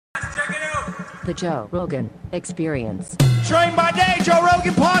The Joe Rogan Experience. Train by day, Joe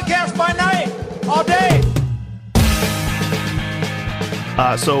Rogan podcast by night, all day.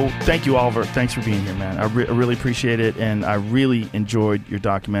 So thank you, Oliver. Thanks for being here, man. I really appreciate it, and I really enjoyed your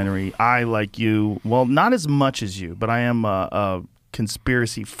documentary. I, like you, well, not as much as you, but I am a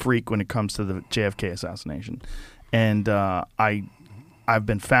conspiracy freak when it comes to the JFK assassination. And I've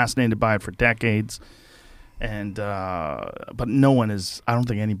been fascinated by it for decades. And but no one is, I don't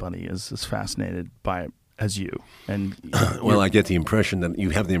think anybody is as fascinated by it as you. And well, I get the impression that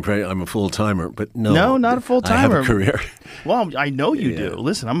you have the impression I'm a full-timer, but no. No, not a full-timer. I have a career. Well, I know you do.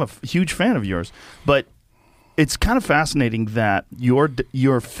 Listen, I'm a huge fan of yours. But it's kind of fascinating that your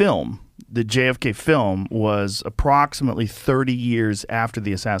film, the JFK film, was approximately 30 years after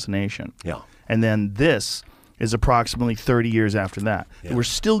the assassination. Yeah. And then this is approximately 30 years after that. Yeah. We're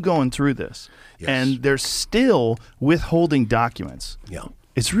still going through this. Yes. And they're still withholding documents. Yeah.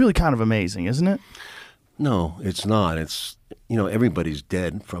 It's really kind of amazing, isn't it? No, it's not. It's, everybody's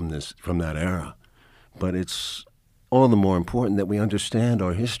dead from that era. But it's all the more important that we understand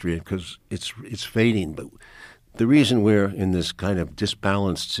our history because it's fading. But the reason we're in this kind of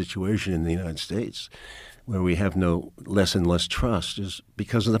disbalanced situation in the United States where we have no less and less trust is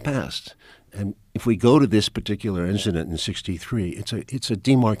because of the past. And if we go to this particular incident in '63, it's a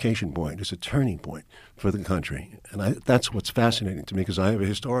demarcation point. It's a turning point for the country. And that's what's fascinating to me because I have a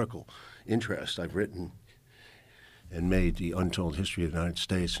historical interest. I've written and made the Untold History of the United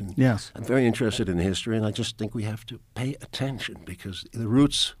States. And yes. I'm very interested in history, and I just think we have to pay attention because the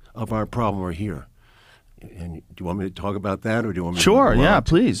roots of our problem are here. And do you want me to talk about that, or do you want me Sure, to yeah,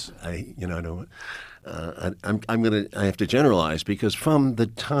 please. I have to generalize because from the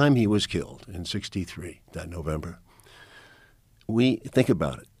time he was killed in '63, that November, we think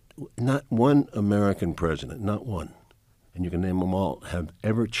about it. Not one American president, not one, and you can name them all, have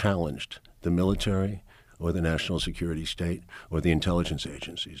ever challenged the military or the national security state or the intelligence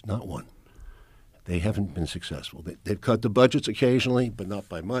agencies. Not one. They haven't been successful. They've cut the budgets occasionally, but not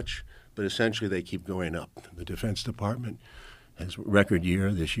by much. But essentially, they keep going up. The Defense Department has a record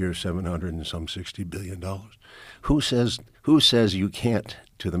year this year, $760 billion. Who says you can't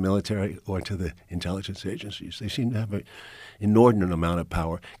to the military or to the intelligence agencies? They seem to have an inordinate amount of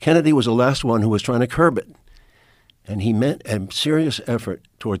power. Kennedy was the last one who was trying to curb it, and he meant a serious effort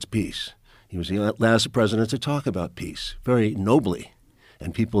towards peace. He was the last president to talk about peace, very nobly.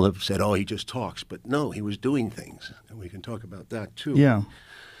 And people have said, oh, he just talks. But no, he was doing things. And we can talk about that, too. Yeah.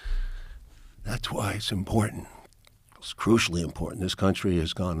 That's why it's important. It's crucially important. This country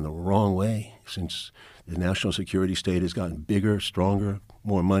has gone the wrong way since the national security state has gotten bigger, stronger,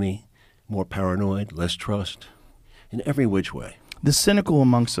 more money, more paranoid, less trust, in every which way. The cynical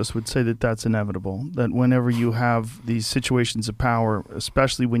amongst us would say that that's inevitable, that whenever you have these situations of power,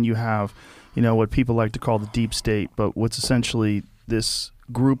 especially when you have, what people like to call the deep state, but what's essentially this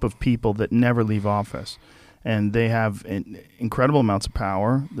group of people that never leave office. And they have incredible amounts of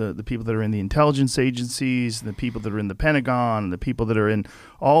power, the people that are in the intelligence agencies, the people that are in the Pentagon, the people that are in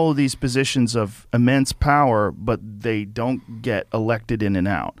all of these positions of immense power, but they don't get elected in and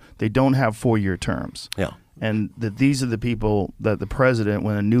out. They don't have 4-year terms. Yeah. And that these are the people that the president,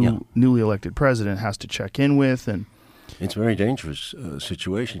 when a newly elected president, has to check in with. And it's a very dangerous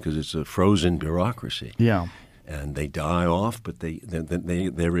situation because it's a frozen bureaucracy. Yeah. And they die off, but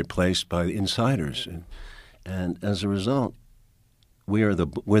they're replaced by insiders. And as a result, we're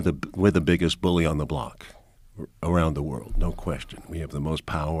the biggest bully on the block around the world, no question. We have the most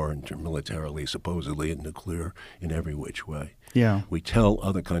power militarily, supposedly, and nuclear in every which way. Yeah. We tell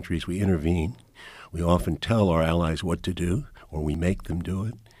other countries, we intervene. We often tell our allies what to do, or we make them do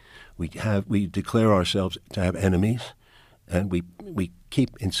it. We declare ourselves to have enemies, and we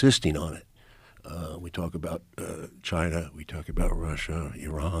keep insisting on it. We talk about China, we talk about Russia,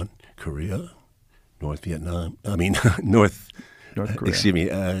 Iran, Korea, North Korea.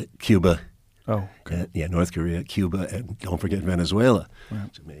 Cuba. Oh, okay. North Korea, Cuba, and don't forget Venezuela. Right.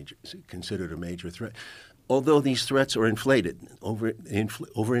 It's considered a major threat. Although these threats are inflated,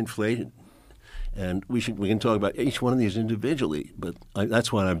 overinflated, and we can talk about each one of these individually. But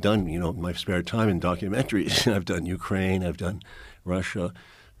that's what I've done, in my spare time in documentaries. I've done Ukraine, I've done Russia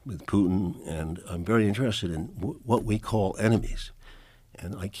with Putin, and I'm very interested in what we call enemies.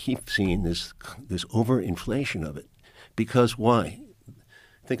 And I keep seeing this overinflation of it. Because why?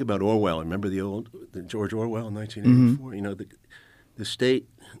 Think about Orwell. Remember the George Orwell in 1984? Mm-hmm. The state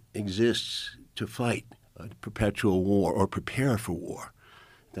exists to fight a perpetual war or prepare for war.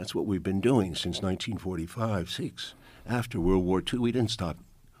 That's what we've been doing since 1945-6. After World War II, we didn't stop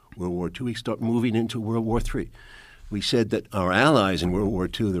World War II. We started moving into World War III. We said that our allies in World War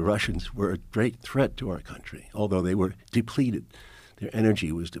II, the Russians, were a great threat to our country, although they were depleted. Their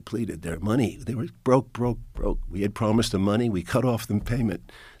energy was depleted. Their money, they were broke. We had promised them money. We cut off them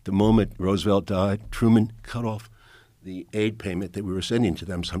payment. The moment Roosevelt died, Truman cut off the aid payment that we were sending to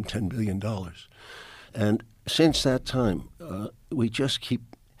them, some $10 billion. And since that time, we just keep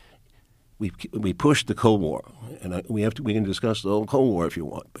we pushed the Cold War, and we can discuss the whole Cold War if you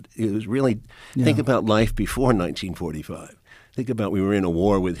want. But it was really think about life before 1945. Think about we were in a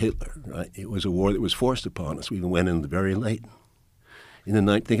war with Hitler. Right? It was a war that was forced upon us. We went in very late.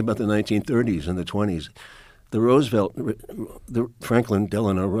 Think about the 1930s and the 20s. Franklin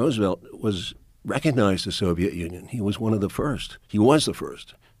Delano Roosevelt recognized the Soviet Union. He was one of the first. He was the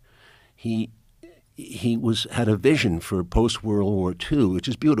first. He had a vision for post-World War II, which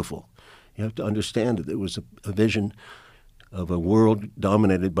is beautiful. You have to understand that it was a vision of a world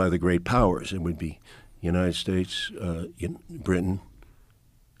dominated by the great powers. It would be United States, Britain,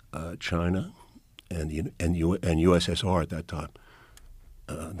 China, and USSR at that time.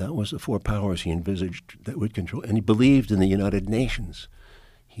 That was the four powers he envisaged that would control. And he believed in the United Nations.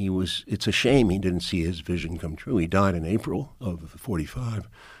 It's a shame he didn't see his vision come true. He died in April of 1945.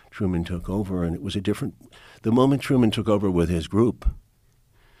 Truman took over, and it was the moment Truman took over with his group,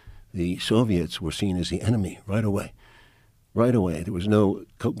 the Soviets were seen as the enemy right away. Right away. There was no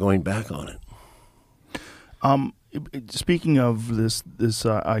going back on it. Speaking of this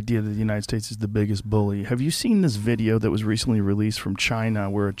idea that the United States is the biggest bully, have you seen this video that was recently released from China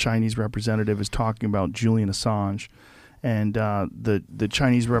where a Chinese representative is talking about Julian Assange? And the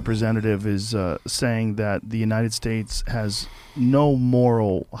Chinese representative is saying that the United States has no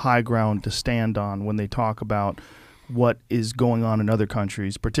moral high ground to stand on when they talk about what is going on in other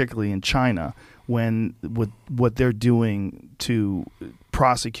countries, particularly in China, when what they're doing to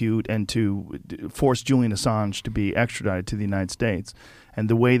prosecute and to force Julian Assange to be extradited to the United States, and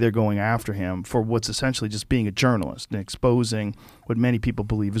the way they're going after him for what's essentially just being a journalist and exposing what many people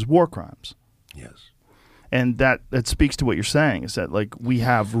believe is war crimes. Yes. And that speaks to what you're saying, is that like we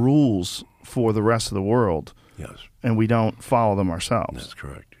have rules for the rest of the world, yes, and we don't follow them ourselves. That's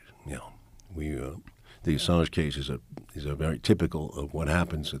correct. Yeah, the Assange case is a very typical of what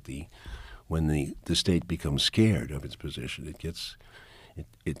happens when the state becomes scared of its position.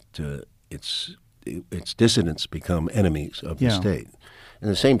 Its dissidents become enemies of the state. And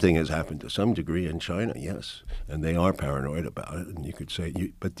the same thing has happened to some degree in China, yes, and they are paranoid about it. And you could say,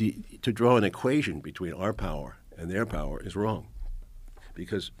 to draw an equation between our power and their power is wrong,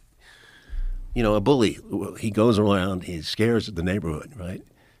 because a bully, he goes around, he scares the neighborhood, right?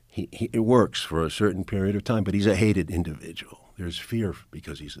 It works for a certain period of time, but he's a hated individual. There's fear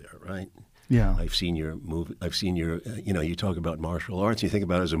because he's there, right? Yeah. I've seen your movie. I've seen your. You talk about martial arts. You think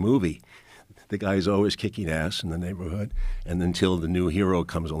about it as a movie. The guy's always kicking ass in the neighborhood, and until the new hero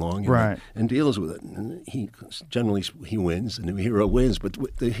comes along and deals with it. And he wins. The new hero wins, but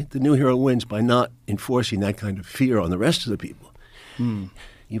the new hero wins by not enforcing that kind of fear on the rest of the people.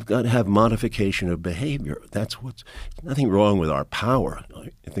 You've got to have modification of behavior. Nothing wrong with our power.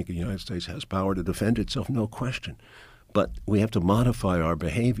 I think the United States has power to defend itself, no question. But we have to modify our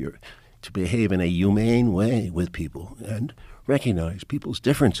behavior to behave in a humane way with people and recognize people's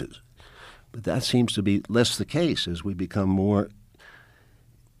differences. But that seems to be less the case as we become more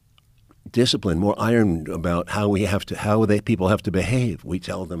disciplined, more ironed about how people have to behave. We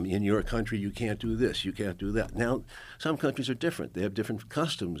tell them, in your country, you can't do this, you can't do that. Now, some countries are different. They have different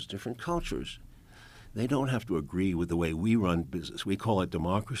customs, different cultures. They don't have to agree with the way we run business. We call it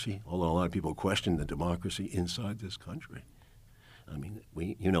democracy, although a lot of people question the democracy inside this country. I mean,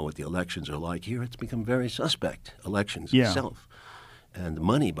 what the elections are like here. It's become very suspect, elections itself. And the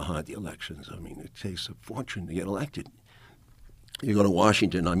money behind the elections. I mean, it takes a fortune to get elected. You go to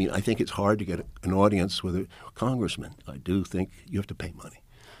Washington, I think it's hard to get an audience with a congressman. I do think you have to pay money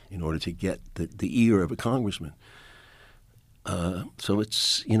in order to get the ear of a congressman. So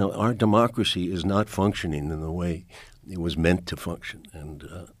it's, our democracy is not functioning in the way it was meant to function.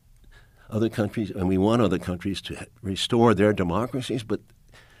 And other countries, and we want other countries to restore their democracies, but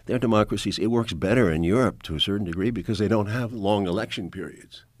their democracies, it works better in Europe to a certain degree because they don't have long election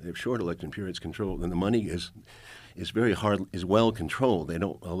periods. They have short election periods controlled, and the money is well controlled. They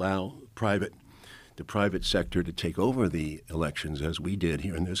don't allow the private sector to take over the elections as we did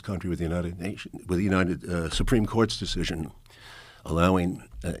here in this country with the United Supreme Court's decision allowing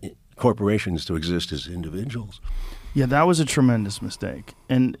corporations to exist as individuals. Yeah, that was a tremendous mistake.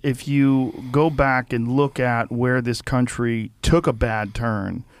 And if you go back and look at where this country took a bad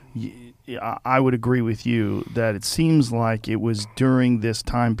turn, I would agree with you that it seems like it was during this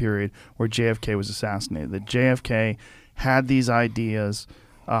time period where JFK was assassinated, that JFK had these ideas,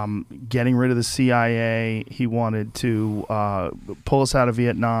 getting rid of the CIA. He wanted to pull us out of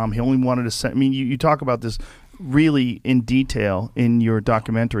Vietnam. He only wanted to send, I mean, you talk about this really in detail in your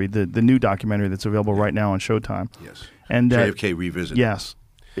documentary, the new documentary that's available right now on Showtime. Yes. And JFK Revisited. Yes.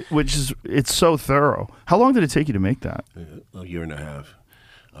 Which is, it's so thorough. How long did it take you to make that? A year and a half.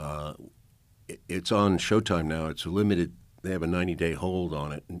 It's on Showtime now. It's a limited, they have a 90-day hold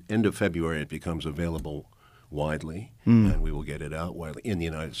on it. And end of February, it becomes available widely, and we will get it out widely in the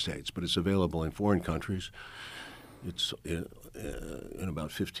United States. But it's available in foreign countries. It's in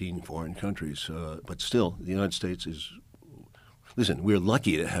about 15 foreign countries. But still, the United States is, listen, we're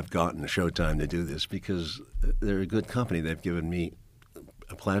lucky to have gotten Showtime to do this because they're a good company. They've given me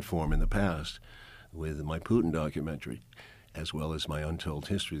a platform in the past with my Putin documentary, as well as my Untold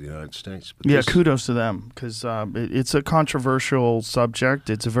History of the United States. But yeah, kudos to them, because it's a controversial subject.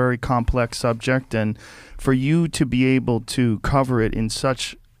 It's a very complex subject, and for you to be able to cover it in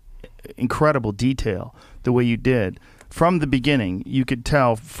such incredible detail the way you did, from the beginning, you could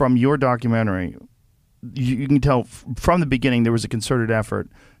tell from your documentary, you can tell from the beginning there was a concerted effort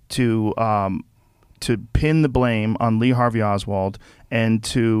to pin the blame on Lee Harvey Oswald and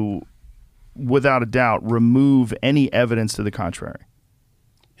to, without a doubt, remove any evidence to the contrary.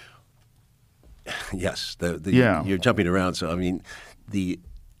 Yes. Yeah. You're jumping around. So, I mean,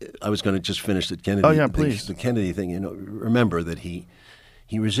 I was going to just finish the Kennedy. Oh, yeah, please. The Kennedy thing, remember that he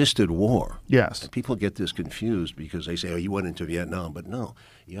resisted war. Yes. And people get this confused because they say, oh, he went into Vietnam. But no,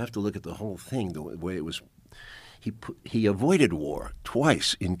 you have to look at the whole thing, the way it was. He avoided war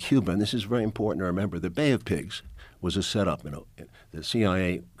twice in Cuba, and this is very important to remember. The Bay of Pigs was a setup. The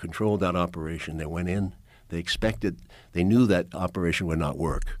CIA controlled that operation. They went in. They knew that operation would not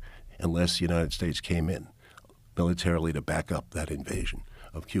work unless the United States came in militarily to back up that invasion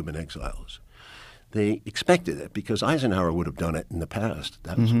of Cuban exiles. They expected it because Eisenhower would have done it in the past.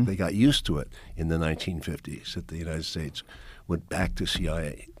 They got used to it in the 1950s, that the United States went back to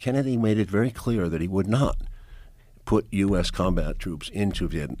CIA. Kennedy made it very clear that he would not put U.S. combat troops into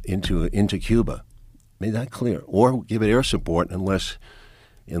Cuba. Made that clear, or give it air support unless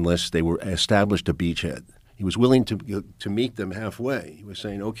they were established a beachhead. He was willing to meet them halfway. He was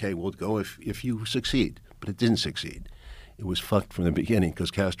saying, "Okay, we'll go if you succeed," but it didn't succeed. It was fucked from the beginning because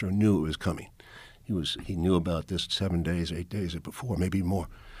Castro knew it was coming. He knew about this 7 days, 8 days before, maybe more.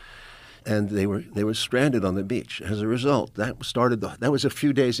 And they were stranded on the beach. As a result, that was a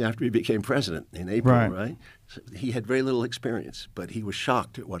few days after he became president in April, right? So he had very little experience, but he was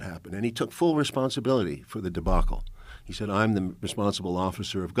shocked at what happened, and he took full responsibility for the debacle. He said, "I'm the responsible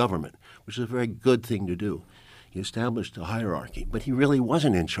officer of government," which is a very good thing to do. He established a hierarchy, but he really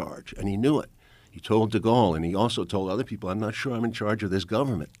wasn't in charge, and he knew it. He told de Gaulle, and he also told other people, "I'm not sure I'm in charge of this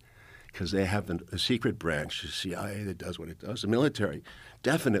government," because they have a secret branch, the CIA, that does what it does. The military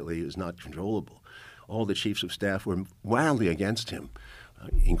definitely is not controllable. All the chiefs of staff were wildly against him,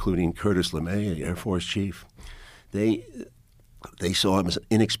 including Curtis LeMay, the Air Force chief. They saw him as an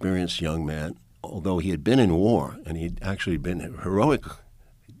inexperienced young man, although he had been in war and he had actually been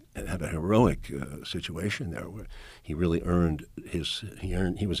had a heroic situation there where he really earned he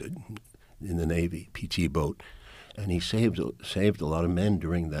was in the Navy, PT boat, and he saved a lot of men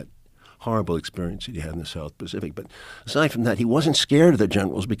during that horrible experience that he had in the South Pacific. But aside from that, he wasn't scared of the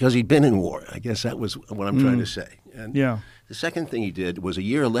generals because he'd been in war. I guess that was what I'm trying to say. And the second thing he did was a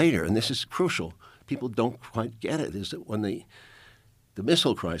year later, and this is crucial, people don't quite get it, is that when the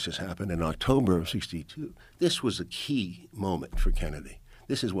missile crisis happened in October of '62, this was a key moment for Kennedy.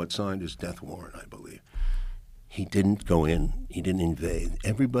 This is what signed his death warrant, I believe. He didn't go in. He didn't invade.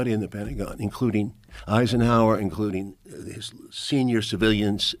 Everybody in the Pentagon, including Eisenhower, including his senior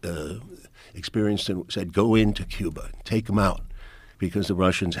civilians, experienced and said, "Go into Cuba, take them out," because the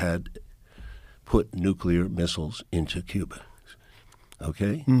Russians had put nuclear missiles into Cuba.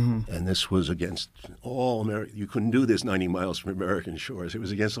 Okay? Mm-hmm. And this was against all America. You couldn't do this 90 miles from American shores. It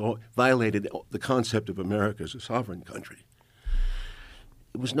was violated the concept of America as a sovereign country.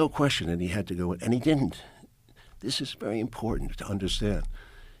 It was no question that he had to go in, and he didn't. This is very important to understand.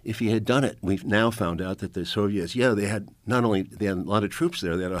 If he had done it, we've now found out that the Soviets, they had a lot of troops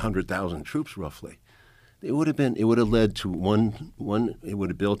there. They had 100,000 troops roughly. It would have led to it would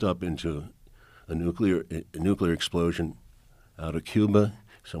have built up into a nuclear explosion out of Cuba,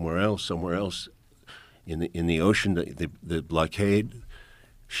 somewhere else in the ocean. The blockade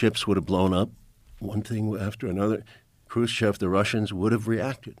ships would have blown up, one thing after another. Khrushchev, the Russians would have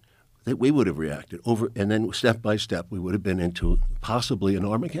reacted. We would have reacted and then step by step we would have been into possibly an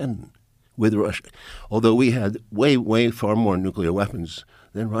Armageddon. with Russia, although we had way far more nuclear weapons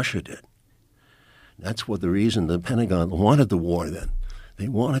than Russia did. That's what the reason the Pentagon wanted the war then. They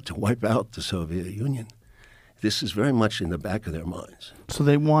wanted to wipe out the Soviet Union. This is very much in the back of their minds. So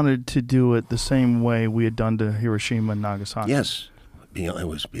they wanted to do it the same way we had done to Hiroshima and Nagasaki. Yes, it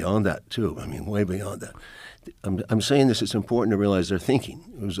was beyond that too. I mean, way beyond that. I'm saying this. It's important to realize their thinking.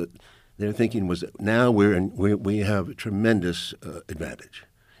 Their thinking was that now we have a tremendous advantage.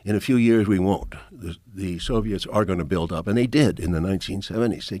 In a few years, we won't. The Soviets are going to build up, and they did in the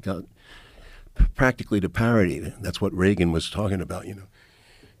 1970s. They got practically to parity. That's what Reagan was talking about.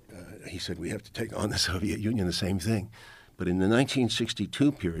 He said we have to take on the Soviet Union, the same thing. But in the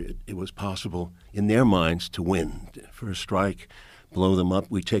 1962 period, it was possible in their minds to win. First strike, blow them up.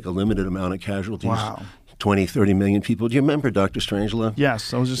 We take a limited amount of casualties. Wow. 20, 30 million people. Do you remember Dr. Strangelove?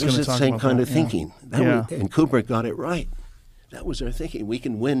 Yes, I was just going to talk about that. It was the same kind of thinking. Yeah. And Kubrick got it right. That was their thinking. We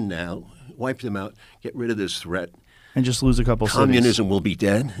can win now, wipe them out, get rid of this threat. And just lose a couple Communism cities. will be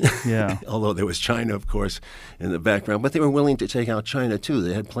dead. Yeah. Although there was China, of course, in the background. But they were willing to take out China, too.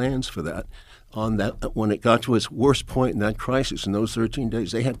 They had plans for that. On that, when it got to its worst point in that crisis, in those 13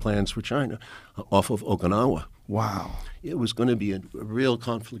 days, they had plans for China off of Okinawa. Wow. It was going to be a real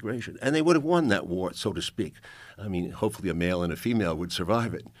conflagration. And they would have won that war, so to speak. I mean, hopefully a male and a female would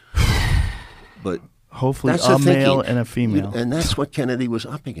survive it. But hopefully that's a the male thinking. and a female. And that's what Kennedy was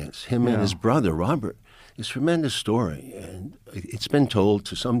up against, him and his brother, Robert. It's a tremendous story, and it's been told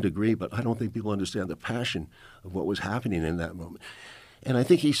to some degree, but I don't think people understand the passion of what was happening in that moment. And I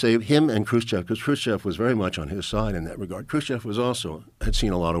think he saved him and Khrushchev, because Khrushchev was very much on his side in that regard. Khrushchev had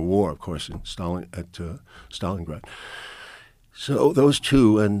seen a lot of war, of course, at Stalingrad. So those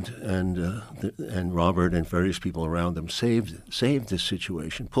two and Robert and various people around them saved this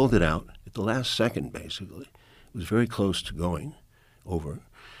situation, pulled it out at the last second, basically. It was very close to going over,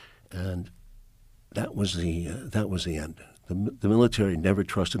 and that was the end. The military never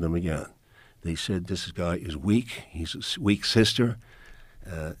trusted them again. They said this guy is weak. He's a weak sister,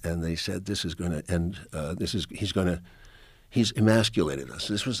 and they said this is going to end. He's emasculated us.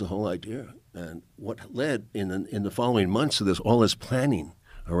 This was the whole idea. And what led in the following months of this, all this planning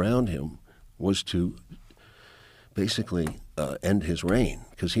around him, was to basically end his reign,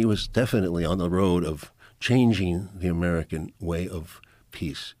 because he was definitely on the road of changing the American way of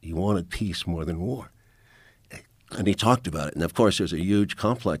peace. He wanted peace more than war. And he talked about it. And of course, there's a huge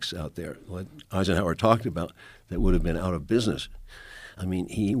complex out there, what Eisenhower talked about, that would have been out of business. I mean,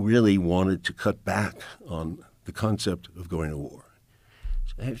 he really wanted to cut back on the concept of going to war.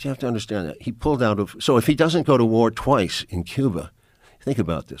 So you have to understand that. He pulled out of... So if he doesn't go to war twice in Cuba, think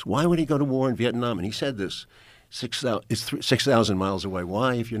about this. Why would he go to war in Vietnam? And he said this, 6,000 miles away.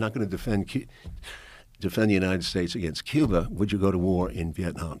 Why, if you're not going to defend the United States against Cuba, would you go to war in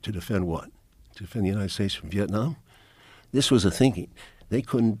Vietnam? To defend what? To defend the United States from Vietnam? This was a thinking. They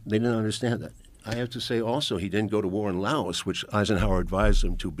didn't understand that. I have to say also he didn't go to war in Laos, which Eisenhower advised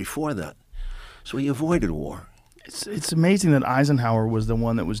him to before that. So he avoided war. It's amazing that Eisenhower was the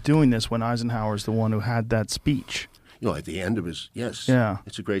one that was doing this when Eisenhower's the one who had that speech. At the end of his, yes. Yeah.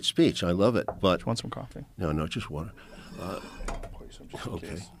 It's a great speech. I love it. But Do you want some coffee? No, just water.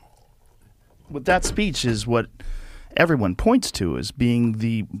 Okay. But that speech is what everyone points to as being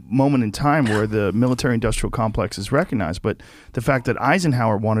the moment in time where the military-industrial complex is recognized. But the fact that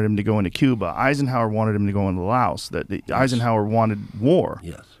Eisenhower wanted him to go into Cuba, Eisenhower wanted him to go into Laos, Eisenhower wanted war.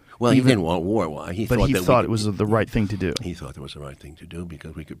 Yes. Well, he didn't want war. Why? He thought it was the right thing to do. He thought it was the right thing to do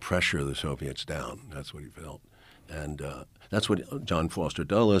because we could pressure the Soviets down. That's what he felt. And that's what John Foster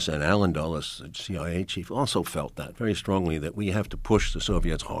Dulles and Allen Dulles, the CIA chief, also felt that very strongly, that we have to push the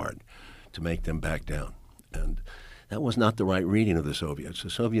Soviets hard to make them back down. And that was not the right reading of the Soviets.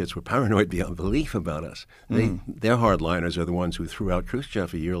 The Soviets were paranoid beyond belief about us. Their hardliners are the ones who threw out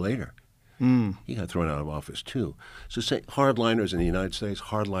Khrushchev a year later. He got thrown out of office, too. So say hardliners in the United States,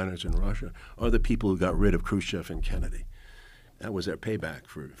 hardliners in Russia, are the people who got rid of Khrushchev and Kennedy. That was their payback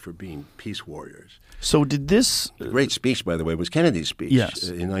for being peace warriors. So did this... The great speech, by the way, was Kennedy's speech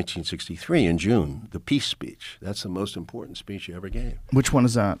in 1963 in June, the peace speech. That's the most important speech he ever gave. Which one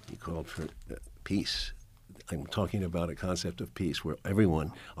is that? He called for peace. I'm talking about a concept of peace where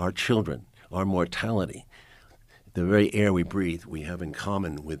everyone, our children, our mortality, the very air we breathe, we have in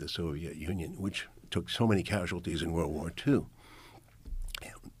common with the Soviet Union, which took so many casualties in World War II.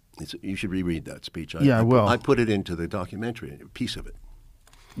 You should reread that speech. I will. I put it into the documentary, a piece of it.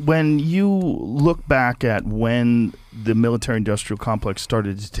 When you look back at when the military-industrial complex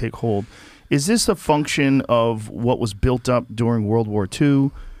started to take hold, is this a function of what was built up during World War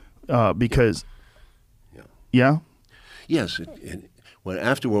II? Because, Yeah. yeah? Yes. When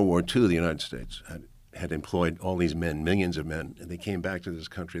after World War II, the United States had employed all these men, millions of men, and they came back to this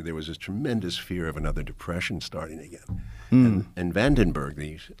country, there was this tremendous fear of another depression starting again. And Vandenberg,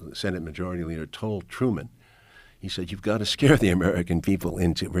 the Senate Majority Leader, told Truman, he said, "You've got to scare the American people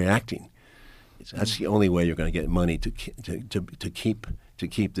into reacting. That's the only way you're going to get money to keep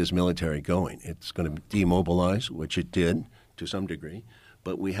this military going. It's going to demobilize," which it did to some degree,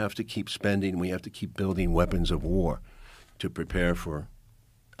 but we have to keep spending. We have to keep building weapons of war to prepare for.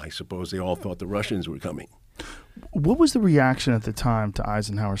 I suppose they all thought the Russians were coming. What was the reaction at the time to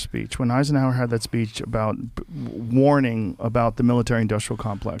Eisenhower's speech? When Eisenhower had that speech about warning about the military-industrial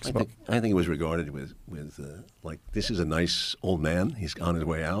complex? I think it was regarded with like, this is a nice old man. He's on his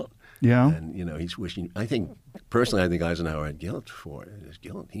way out. Yeah. And, he's wishing. I think Eisenhower had guilt for it. His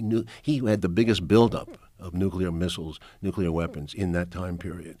guilt. He knew he had the biggest buildup of nuclear missiles, nuclear weapons in that time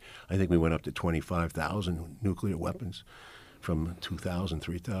period. I think we went up to 25,000 nuclear weapons from 2,000,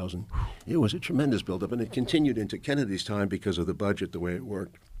 3,000. It was a tremendous buildup, and it continued into Kennedy's time because of the budget, the way it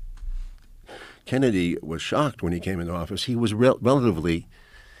worked. Kennedy was shocked when he came into office. He was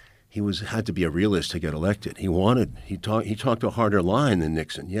had to be a realist to get elected. He talked a harder line than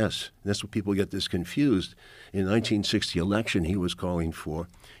Nixon. Yes, that's what people get this confused. In the 1960 election, he was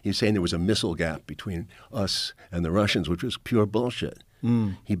saying there was a missile gap between us and the Russians, which was pure bullshit.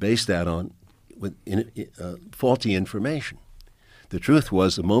 He based that on faulty information. The truth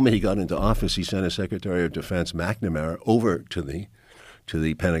was, the moment he got into office, he sent his Secretary of Defense, McNamara, over to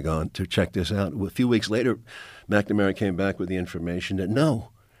the Pentagon to check this out. A few weeks later, McNamara came back with the information that,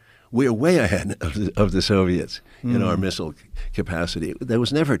 no, we're way ahead of the Soviets in our missile capacity. That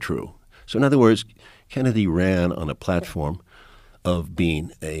was never true. So in other words, Kennedy ran on a platform of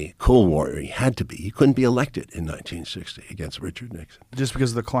being a Cold Warrior. He had to be. He couldn't be elected in 1960 against Richard Nixon. Just because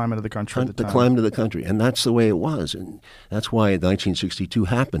of the climate of the country at the time. The climate of the country. And that's the way it was. And that's why 1962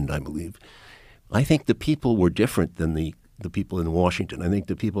 happened, I believe. I think the people were different than the people in Washington. I think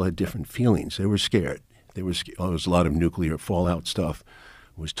the people had different feelings. They were scared. There was a lot of nuclear fallout stuff.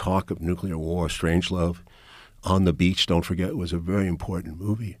 There was talk of nuclear war. Strangelove. On the Beach, don't forget, was a very important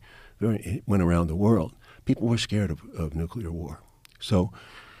movie. It went around the world. People were scared of nuclear war. So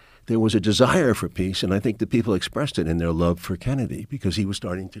there was a desire for peace, and I think the people expressed it in their love for Kennedy because he was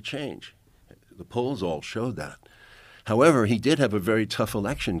starting to change. The polls all showed that. However, he did have a very tough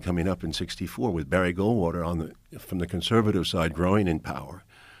election coming up in '64 with Barry Goldwater from the conservative side growing in power.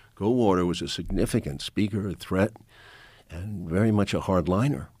 Goldwater was a significant speaker, a threat, and very much a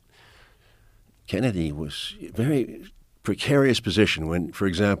hardliner. Kennedy was a very precarious position when, for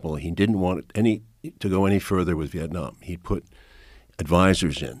example, he didn't want to go any further with Vietnam. He put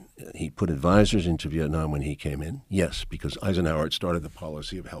advisors in. He put advisors into Vietnam when he came in. Yes, because Eisenhower had started the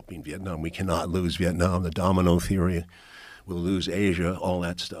policy of helping Vietnam. We cannot lose Vietnam, the domino theory. We'll lose Asia, all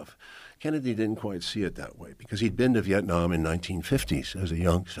that stuff. Kennedy didn't quite see it that way because he'd been to Vietnam in 1950s as a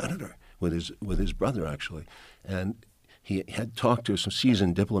young senator with his brother, actually. And he had talked to some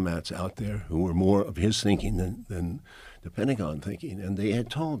seasoned diplomats out there who were more of his thinking than the Pentagon thinking. And they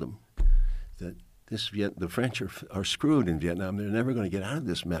had told him that the French are screwed in Vietnam. They're never going to get out of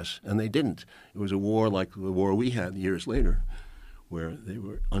this mess. And they didn't. It was a war like the war we had years later, where they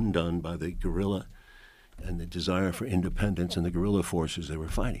were undone by the guerrilla and the desire for independence and the guerrilla forces they were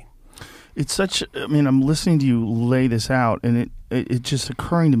fighting. It's I'm listening to you lay this out, and it's just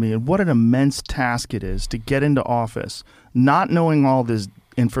occurring to me, and what an immense task it is to get into office, not knowing all this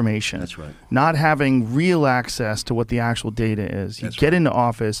information. That's right. Not having real access to what the actual data is. You get into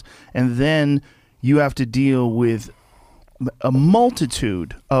office, and then you have to deal with a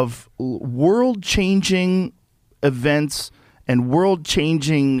multitude of world-changing events and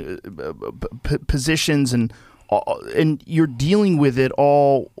world-changing positions, and you're dealing with it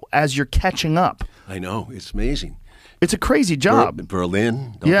all as you're catching up. I know. It's amazing. It's a crazy job.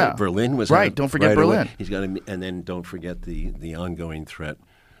 Berlin. Berlin was right. Don't forget Berlin. He's got to, and then don't forget the ongoing threat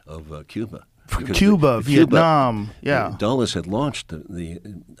of Cuba. Vietnam. Dulles had launched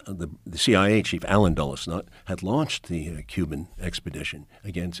the CIA chief, Allen Dulles, had launched the Cuban expedition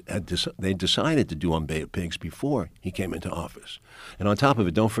against. They decided to do on Bay of Pigs before he came into office. And on top of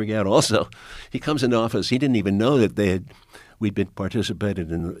it, don't forget also, he comes into office. He didn't even know that we'd been participated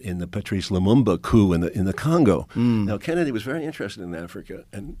in the Patrice Lumumba coup in the Congo. Now Kennedy was very interested in Africa,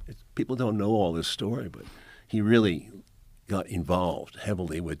 and people don't know all this story, but he really got involved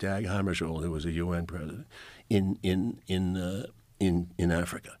heavily with Dag Hammarskjöld, who was a UN president, in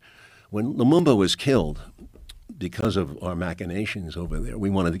Africa. When Lumumba was killed, because of our machinations over there, we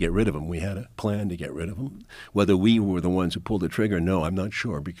wanted to get rid of him. We had a plan to get rid of him. Whether we were the ones who pulled the trigger, no, I'm not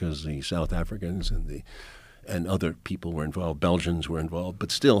sure, because the South Africans and and other people were involved. Belgians were involved,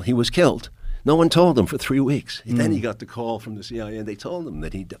 but still, he was killed. No one told him for 3 weeks. Then he got the call from the CIA, and they told him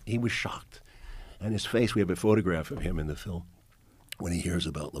that he was shocked. And his face, we have a photograph of him in the film when he hears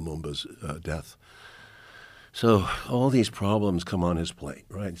about Lumumba's death. So all these problems come on his plate,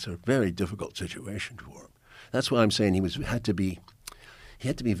 right? It's a very difficult situation for him. That's why I'm saying he had to be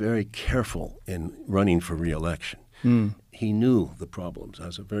very careful in running for re-election. He knew the problems.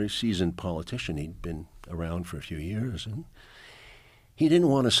 As a very seasoned politician, he'd been around for a few years, and he didn't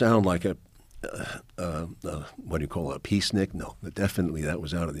want to sound like a what do you call it, a peacenik? No, definitely that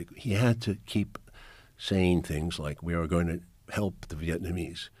was out of the. He had to keep saying things like, "We are going to help the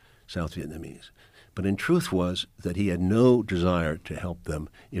Vietnamese, South Vietnamese," but in truth was that he had no desire to help them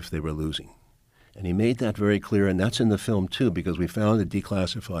if they were losing. And he made that very clear, and that's in the film too, because we found a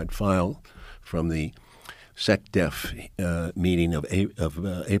declassified file from the SecDef meeting of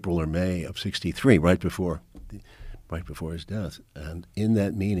April or May of '63, right before his death. And in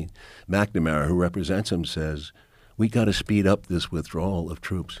that meeting, McNamara, who represents him, says, "We got to speed up this withdrawal of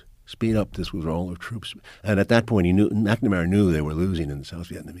troops. Speed up this withdrawal of troops." And at that point, McNamara knew they were losing in the South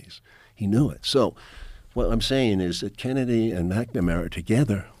Vietnamese. He knew it. So, what I'm saying is that Kennedy and McNamara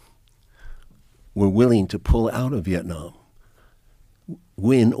together were willing to pull out of Vietnam,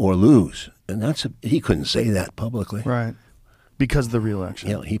 win or lose. And he couldn't say that publicly. Right. Because of the re-election.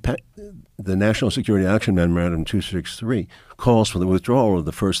 Yeah, the National Security Action Memorandum 263 calls for the withdrawal of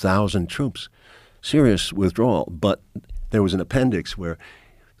the first 1,000 troops. Serious withdrawal. But there was an appendix where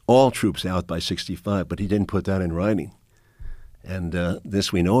all troops out by 65, but he didn't put that in writing. And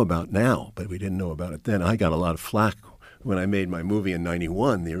this we know about now, but we didn't know about it then. I got a lot of flack when I made my movie in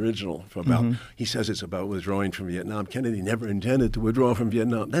 '91, the original, about he says it's about withdrawing from Vietnam. Kennedy never intended to withdraw from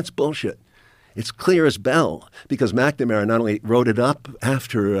Vietnam. That's bullshit. It's clear as bell, because McNamara not only wrote it up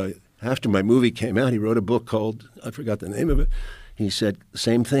after my movie came out, he wrote a book called, I forgot the name of it. He said the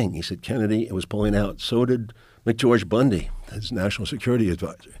same thing. He said Kennedy was pulling out. So did McGeorge Bundy, his national security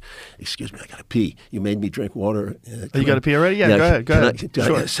advisor. Excuse me, I got to pee. You made me drink water. You got to pee already? Yeah, go ahead. Do I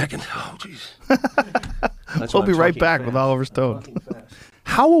get a second? Oh, jeez. We'll be right back with Oliver Stone.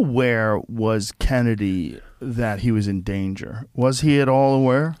 How aware was Kennedy that he was in danger? Was he at all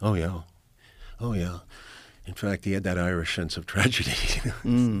aware? Oh, yeah. Oh, yeah. In fact, he had that Irish sense of tragedy.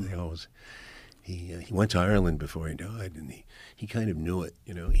 He went to Ireland before he died, and he kind of knew it.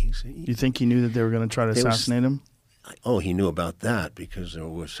 You think he knew that they were going to try to assassinate him? Oh, he knew about that because there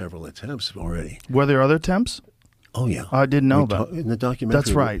were several attempts already. Were there other attempts? Oh, yeah. I didn't know about in the documentary.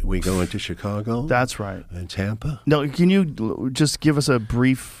 That's right. We go into Chicago. That's right. And Tampa. No, can you just give us a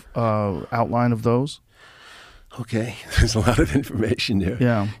brief outline of those? Okay, there's a lot of information there.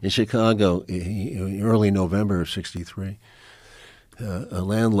 Yeah. In Chicago, early November of '63, a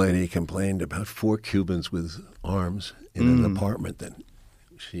landlady complained about 4 Cubans with arms in an apartment that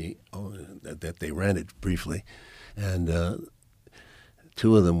that they rented briefly, and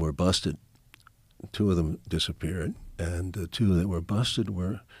 2 of them were busted. 2 of them disappeared, and the 2 that were busted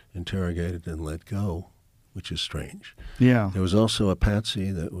were interrogated and let go, which is strange. Yeah. There was also a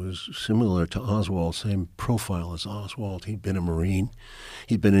patsy that was similar to Oswald, same profile as Oswald. He'd been a Marine.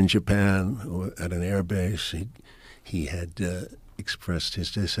 He'd been in Japan at an air base. He had expressed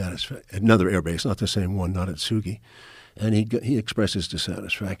his dissatisfaction. Another air base, not the same one, not at Sugi. And he expressed his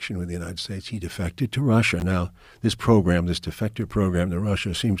dissatisfaction with the United States. He defected to Russia. Now, this defector program to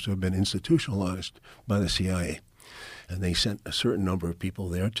Russia seems to have been institutionalized by the CIA. And they sent a certain number of people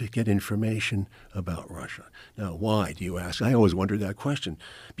there to get information about Russia. Now, why, do you ask? I always wondered that question.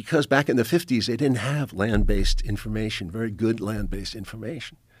 Because back in the 50s, they didn't have land-based information, very good land-based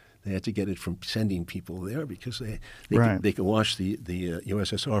information. They had to get it from sending people there because they could watch the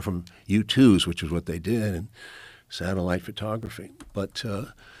USSR from U-2s, which is what they did, and satellite photography. But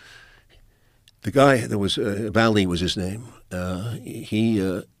the guy that was, Valley was his name,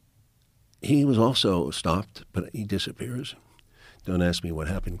 he was also stopped, but he disappears. Don't ask me what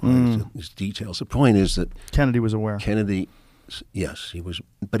happened. His details. The point is that Kennedy was aware. Yes, he was,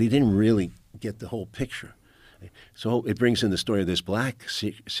 but he didn't really get the whole picture. So it brings in the story of this black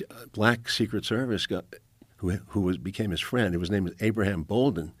Secret Service guy who became his friend. His name was Abraham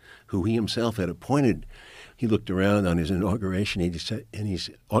Bolden, who he himself had appointed. He looked around on his inauguration. He said, and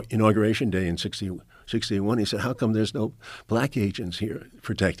his inauguration day in 61, he said, "How come there's no black agents here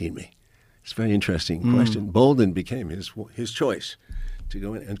protecting me?" It's a very interesting question. Bolden became his choice to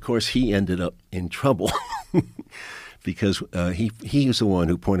go in. And, of course, he ended up in trouble because he is the one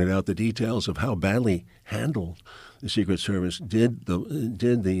who pointed out the details of how badly handled the Secret Service used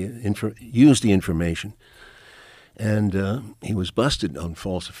the information. And he was busted on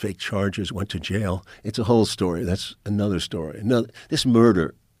false, fake charges, went to jail. It's a whole story. That's another story. This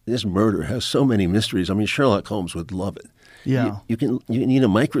murder has so many mysteries. I mean, Sherlock Holmes would love it. Yeah. You need a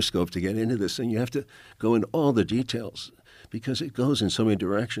microscope to get into this thing. You have to go into all the details because it goes in so many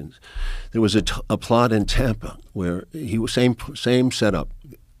directions. There was a plot in Tampa where he was same setup,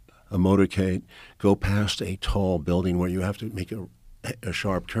 a motorcade, go past a tall building where you have to make a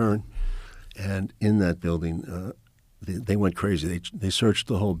sharp turn, and in that building, they went crazy. They searched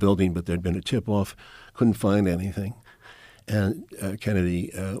the whole building, but there'd been a tip-off, couldn't find anything, and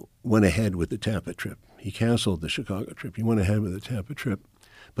Kennedy went ahead with the Tampa trip. He canceled the Chicago trip. He went ahead with the Tampa trip,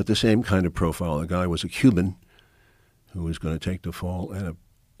 but the same kind of profile. The guy was a Cuban who was going to take the fall, and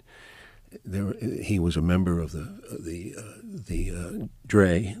he was a member of the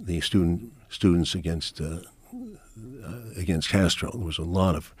DRE, the students against Castro. There was a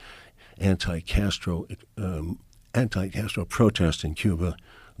lot of anti-Castro protests in Cuba,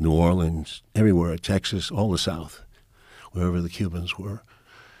 New Orleans, everywhere, Texas, all the South, wherever the Cubans were.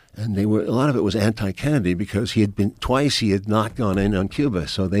 And a lot of it was anti-Kennedy because he had not gone in on Cuba,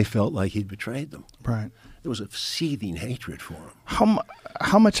 so they felt like he'd betrayed them. Right. There was a seething hatred for him.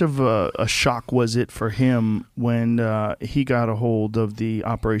 How much of a shock was it for him when he got a hold of the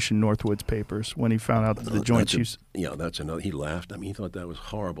Operation Northwoods papers, when he found out that the Joint Chiefs... That's another. He laughed. I mean, he thought that was a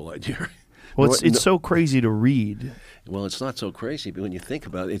horrible idea. Well, it's so crazy to read. Well, it's not so crazy, but when you think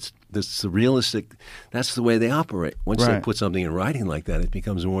about it, it's the realistic. That's the way they operate. Once they put something in writing like that, it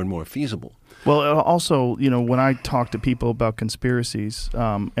becomes more and more feasible. Well, also, when I talk to people about conspiracies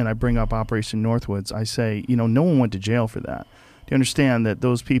and I bring up Operation Northwoods, I say, no one went to jail for that. Do you understand that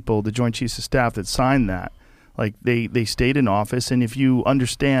those people, the Joint Chiefs of Staff that signed that, like they stayed in office, and if you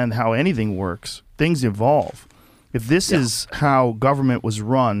understand how anything works, things evolve. If this is how government was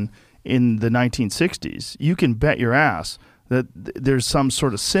run in the 1960s, you can bet your ass that there's some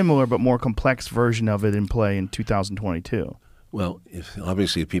sort of similar but more complex version of it in play in 2022. Well,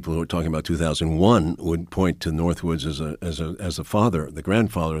 obviously, people who are talking about 2001 would point to Northwoods as a father, the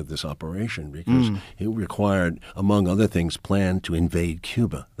grandfather of this operation, because it required, among other things, plan to invade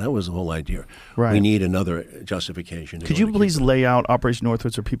Cuba. That was the whole idea. Right. We need another justification. Could you please lay out Operation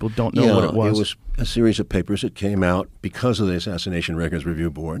Northwoods so people don't know what it was? It was a series of papers that came out because of the Assassination Records Review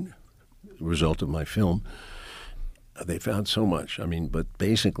Board, result of my film. They found so much. I mean, but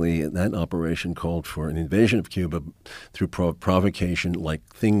basically that operation called for an invasion of Cuba through provocation, like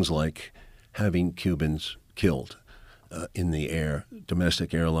things like having Cubans killed in the air,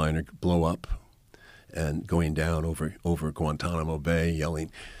 domestic airliner blow up and going down over Guantanamo Bay,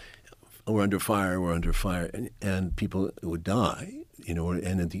 yelling, "We're under fire, we're under fire," and people would die, and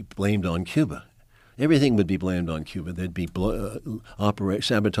it'd be blamed on Cuba. Everything would be blamed on Cuba. There'd be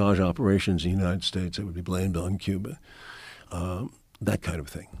sabotage operations in the United States that would be blamed on Cuba, that kind of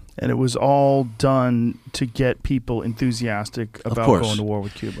thing. And it was all done to get people enthusiastic about going to war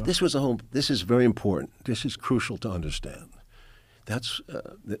with Cuba. This is very important. This is crucial to understand.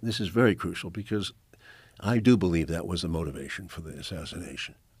 This is very crucial because I do believe that was the motivation for the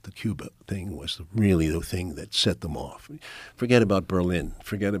assassination. The Cuba thing was really the thing that set them off. Forget about Berlin.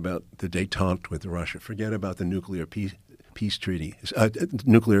 Forget about the détente with Russia. Forget about the nuclear peace treaty,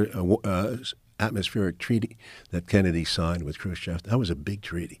 nuclear atmospheric treaty that Kennedy signed with Khrushchev. That was a big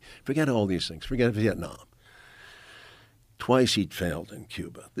treaty. Forget all these things. Forget Vietnam. Twice he'd failed in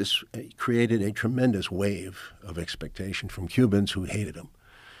Cuba. This created a tremendous wave of expectation from Cubans who hated him.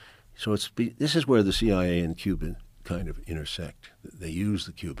 So this is where the CIA and Cuba kind of intersect. They use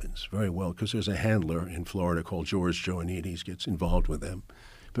the Cubans very well because there's a handler in Florida called George Joannides gets involved with them.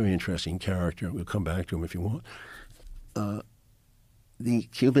 Very interesting character. We'll come back to him if you want. The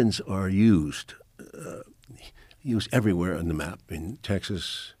Cubans are used everywhere on the map, in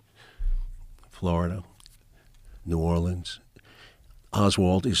Texas, Florida, New Orleans.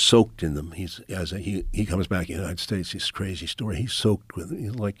 Oswald is soaked in them. He comes back to the United States. This crazy story. He's soaked with,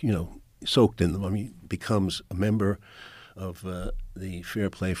 soaked in them. I mean, becomes a member of the Fair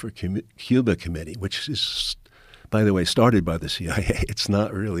Play for Cuba Committee, which is, by the way, started by the CIA. It's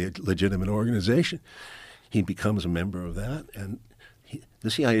not really a legitimate organization. He becomes a member of that, and the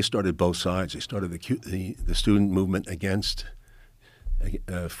CIA started both sides. They started the student movement against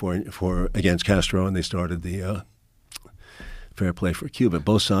Castro, and they started the Fair Play for Cuba.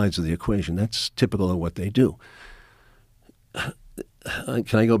 Both sides of the equation. That's typical of what they do.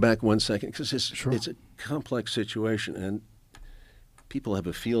 Can I go back 1 second? Because it's a complex situation, and people have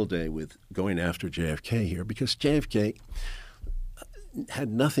a field day with going after JFK here, because JFK had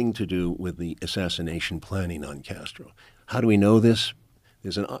nothing to do with the assassination planning on Castro. How do we know this?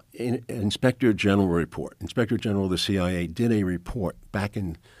 There's an Inspector General report. Inspector General of the CIA did a report back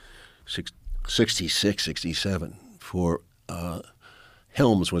in 66, 67 for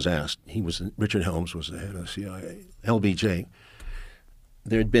Helms was asked. Richard Helms was the head of the CIA. LBJ.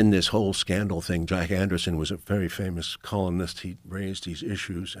 There had been this whole scandal thing. Jack Anderson was a very famous columnist. He raised these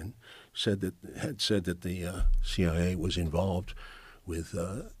issues and had said that the CIA was involved with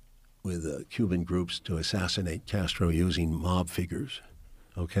Cuban groups to assassinate Castro using mob figures.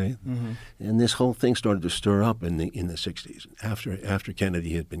 Okay, and this whole thing started to stir up in the 60s. After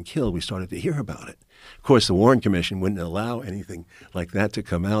Kennedy had been killed, we started to hear about it. Of course, the Warren Commission wouldn't allow anything like that to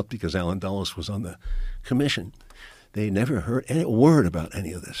come out because Allen Dulles was on the commission. They never heard a word about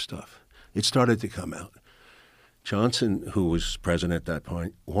any of this stuff. It started to come out. Johnson, who was president at that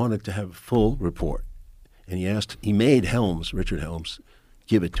point, wanted to have a full report, and he made Richard Helms,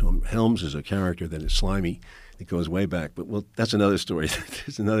 give it to him. Helms is a character that is slimy. It goes way back, but that's another story.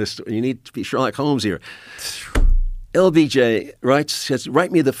 There's another story. You need to be Sherlock Holmes here. LBJ says,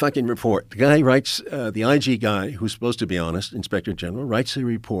 write me the fucking report. The guy writes, the IG guy, who's supposed to be honest, Inspector General, writes the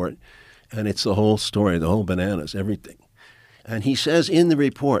report, and it's the whole story, the whole bananas, everything. And he says in the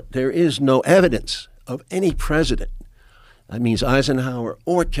report, there is no evidence of any president, that means Eisenhower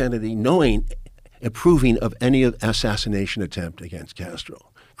or Kennedy, approving of any assassination attempt against Castro.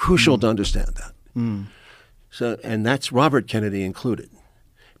 Crucial to understand that. So, and that's Robert Kennedy included,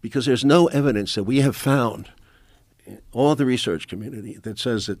 because there's no evidence that we have found in all the research community that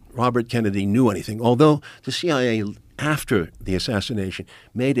says that Robert Kennedy knew anything, although the CIA, after the assassination,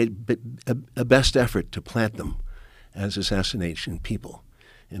 made a best effort to plant them as assassination people.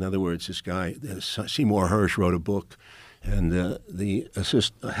 In other words, this guy, Seymour Hersh, wrote a book, and the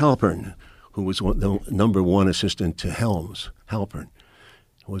Halpern, who was the number one assistant to Helms, Halpern,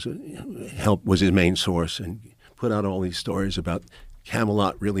 was his main source, and put out all these stories about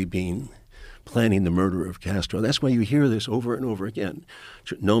Camelot really planning the murder of Castro. That's why you hear this over and over again.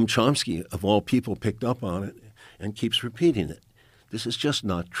 Noam Chomsky, of all people, picked up on it and keeps repeating it. This is just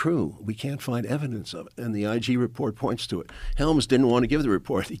not true. We can't find evidence of it, and the IG report points to it. Helms didn't want to give the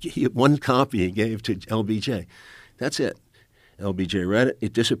report. One copy he gave to LBJ. That's it. LBJ read it.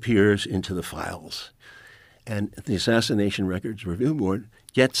 It disappears into the files. And the Assassination Records Review Board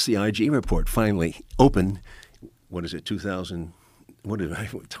gets the IG report finally open. What is it, 2000? What is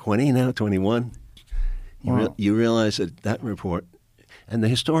it, 20 now, 21? Wow. You realize that report, and the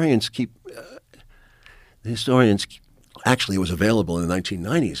historians actually, it was available in the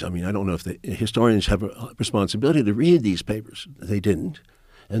 1990s. I mean, I don't know if the historians have a responsibility to read these papers. They didn't.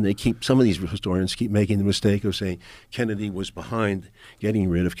 And some of these historians keep making the mistake of saying Kennedy was behind getting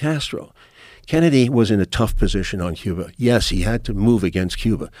rid of Castro. Kennedy was in a tough position on Cuba. Yes, he had to move against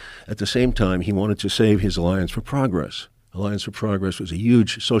Cuba. At the same time, he wanted to save his Alliance for Progress. Alliance for Progress was a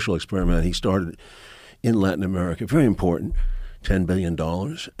huge social experiment he started in Latin America, very important, $10 billion.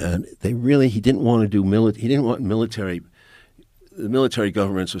 And he didn't want to do he didn't want the military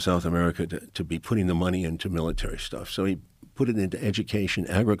governments of South America to be putting the money into military stuff. So he put it into education,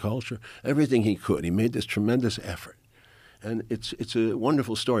 agriculture, everything he could. He made this tremendous effort. And it's a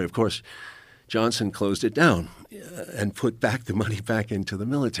wonderful story. Of course, Johnson closed it down and put the money back into the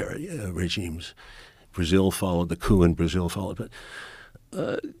military regimes. Brazil followed, the coup in Brazil followed.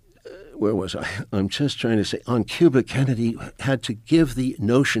 But where was I? I'm just trying to say, on Cuba, Kennedy had to give the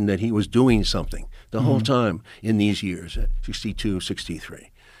notion that he was doing something the whole time in these years, 62,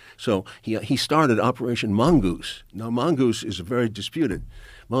 63. So he started Operation Mongoose. Now, Mongoose is very disputed.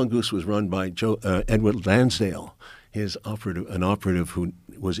 Mongoose was run by Edward Lansdale, an operative who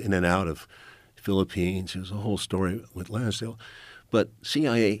was in and out of Philippines. There's a whole story with Lansdale. But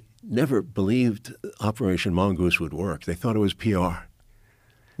CIA never believed Operation Mongoose would work. They thought it was PR.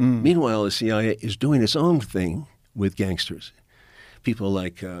 Meanwhile, the CIA is doing its own thing with gangsters. People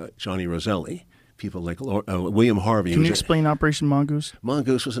like Johnny Roselli, people like William Harvey. Can you explain Operation Mongoose?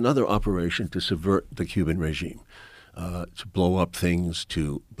 Mongoose was another operation to subvert the Cuban regime, to blow up things,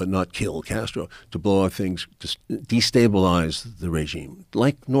 but not kill Castro, to blow up things, to destabilize the regime,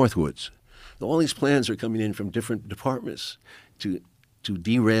 like Northwoods. All these plans are coming in from different departments to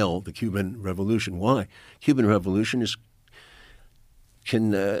derail the Cuban Revolution. Why? Cuban Revolution is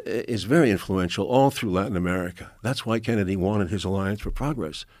very influential all through Latin America. That's why Kennedy wanted his Alliance for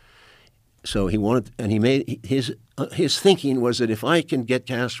Progress. So he made his thinking was that if I can get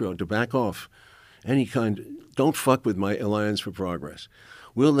Castro to back off any kind, don't fuck with my Alliance for Progress.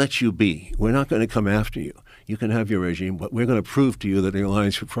 We'll let you be. We're not going to come after you. You can have your regime, but we're going to prove to you that the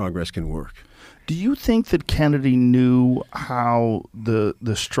Alliance for Progress can work. Do you think that Kennedy knew how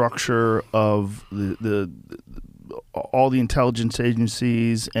the structure of the all the intelligence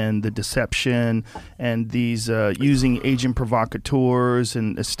agencies and the deception and these using agent provocateurs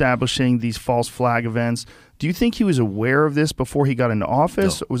and establishing these false flag events. Do you think he was aware of this before he got into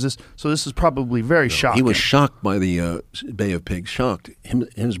office? No. Or was this so? This is probably very shocking. He was shocked by the Bay of Pigs. Shocked.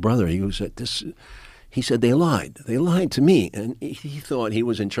 His brother. He was at this. He said they lied. They lied to me, and he thought he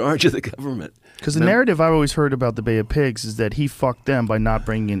was in charge of the government. Because the narrative I've always heard about the Bay of Pigs is that he fucked them by not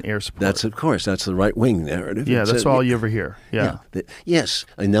bringing in air support. That's the right wing narrative. Yeah, that's all you ever hear. Yeah. Yes,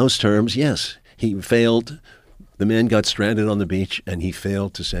 in those terms, yes, he failed. The men got stranded on the beach, and he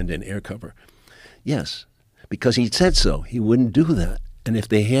failed to send in air cover. Yes, because he said so. He wouldn't do that, and if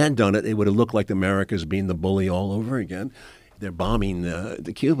they had done it, it would have looked like America's being the bully all over again. They're bombing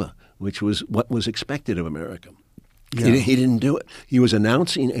the Cuba, which was what was expected of America. Yeah. He didn't do it. He was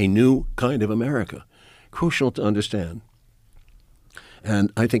announcing a new kind of America. Crucial to understand.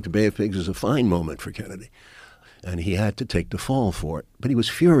 And I think the Bay of Pigs is a fine moment for Kennedy. And he had to take the fall for it. But he was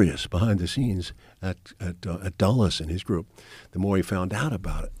furious behind the scenes at Dulles and his group the more he found out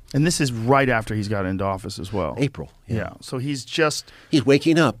about it. And this is right after he's got into office as well. April. Yeah. So he's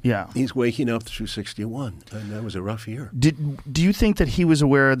waking up. Yeah. He's waking up through 61. And that was a rough year. Do you think that he was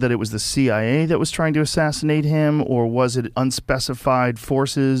aware that it was the CIA that was trying to assassinate him, or was it unspecified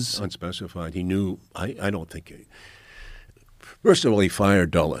forces? Unspecified. He knew. I don't think first of all, he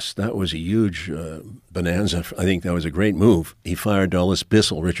fired Dulles. That was a huge bonanza. I think that was a great move. He fired Dulles,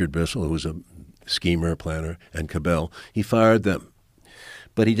 Richard Bissell, who was a schemer, planner, and Cabell. He fired them.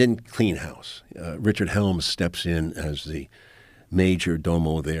 But he didn't clean house. Richard Helms steps in as the major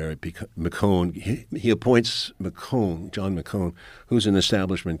domo there. McCone, he appoints John McCone, who's an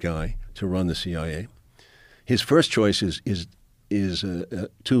establishment guy, to run the CIA. His first choice is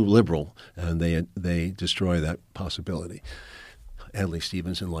too liberal, and they destroy that possibility. Adlai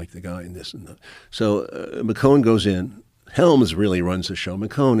Stevenson liked the guy in this and that. So McCone goes in. Helms really runs the show.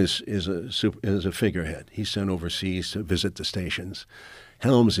 McCone is a figurehead. He's sent overseas to visit the stations.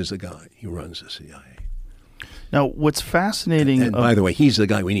 Helms is the guy who runs the CIA. Now, what's fascinating... And by the way, he's the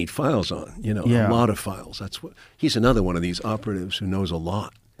guy we need files on, Yeah. a lot of files. He's another one of these operatives who knows a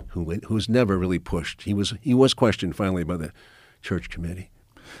lot, who's never really pushed. He was questioned finally by the Church Committee.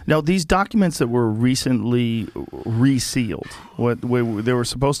 Now, these documents that were recently resealed, they were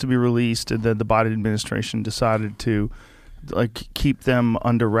supposed to be released, and then the Biden administration decided to keep them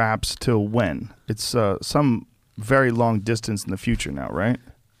under wraps till when? It's some very long distance in the future now, right?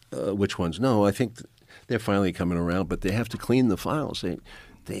 Which ones? No, I think they're finally coming around, but they have to clean the files.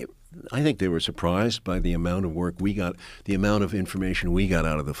 I think they were surprised by the amount of work we got, the amount of information we got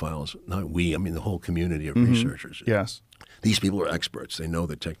out of the files. Not we, I mean the whole community of researchers. Yes. These people are experts. They know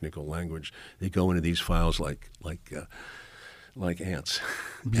the technical language. They go into these files like ants.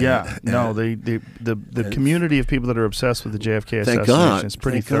 Yeah, the community of people that are obsessed with the JFK Thank assassination God. is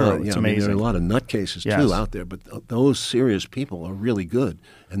pretty Thank thorough. God. It's I mean, amazing. there are a lot of nutcases Yes. too out there, but those serious people are really good,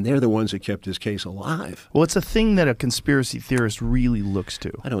 and they're the ones that kept this case alive. Well, it's a thing that a conspiracy theorist really looks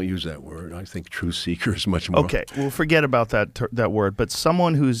to. I don't use that word. I think truth seeker is much more. Okay, well, forget about that word. But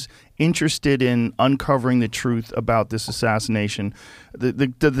someone who's interested in uncovering the truth about this assassination,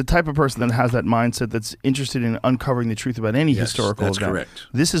 the type of person that has that mindset that's interested in uncovering the truth about any historical that's event. correct.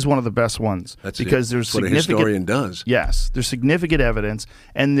 This is one of the best ones That's there's what a significant historian does. Yes, there's significant evidence,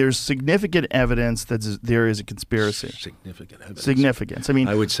 and there's significant evidence that there is a conspiracy. Significant evidence. Significance. I mean,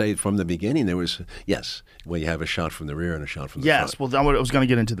 I would say from the beginning there was, well, you have a shot from the rear and a shot from the yes, front. well, I was going to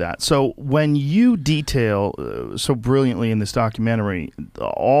get into that. So when you detail so brilliantly in this documentary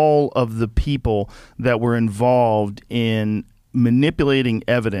all of the people that were involved in manipulating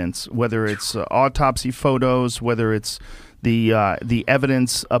evidence, whether it's autopsy photos, whether it's the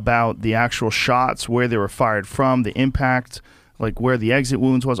evidence about the actual shots, where they were fired from, the impact, like where the exit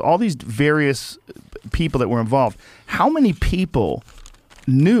wounds was, all these various people that were involved. How many people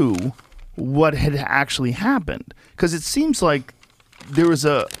knew what had actually happened? Because it seems like there was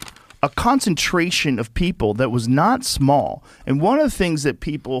a concentration of people that was not small. And one of the things that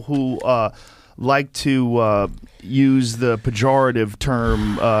people who like to use the pejorative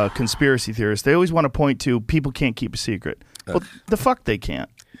term conspiracy theorists, they always want to point to people can't keep a secret. Well, the fuck they can't.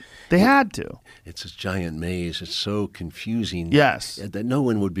 They had to. It's a giant maze. It's so confusing. Yes. That no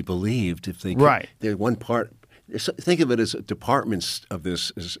one would be believed if they. Right. They're one part. Think of it as departments of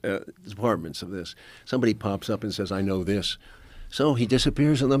this. Somebody pops up and says, "I know this," so he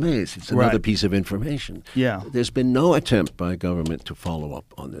disappears in the maze. It's another Right. piece of information. Yeah. There's been no attempt by government to follow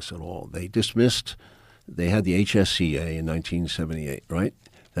up on this at all. They dismissed. They had the HSCA in 1978, right?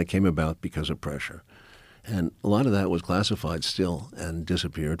 That came about because of pressure. And a lot of that was classified still and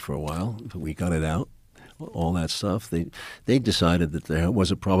disappeared for a while. We got it out. all that stuff. They decided that there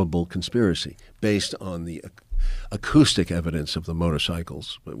was a probable conspiracy based on the acoustic evidence of the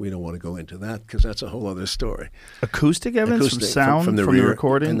motorcycles, but we don't want to go into that because that's a whole other story. Acoustic evidence from sound from the from the rear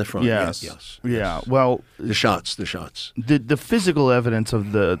recording and the front. Yes. Yes. Yeah. Well, the shots. The physical evidence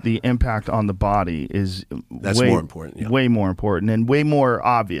of the impact on the body is more important. Yeah. Way more important and way more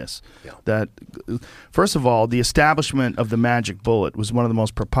obvious. Yeah. That first of all, the establishment of the magic bullet was one of the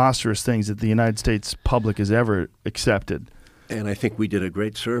most preposterous things that the United States public has ever accepted. And I think we did a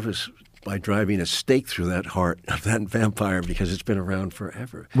great service by driving a stake through that heart of that vampire because it's been around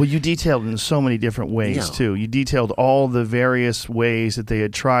forever. Well, you detailed it in so many different ways, too. You detailed all the various ways that they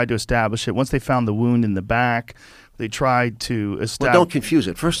had tried to establish it. Once they found the wound in the back, they tried to establish... Well, don't confuse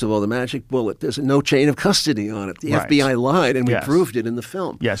it. First of all, the magic bullet, there's no chain of custody on it. The FBI lied, and we proved it in the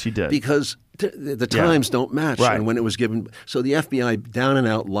film. Yes, you did. Because the times don't match and when it was given. So the FBI down and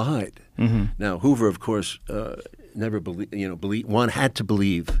out lied. Mm-hmm. Now, Hoover, of course... never wanted to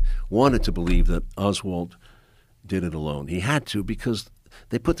believe that Oswald did it alone. He had to because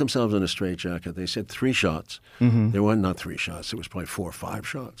they put themselves in a straitjacket. They said 3 shots. Mm-hmm. There were not 3 shots. It was probably 4 or 5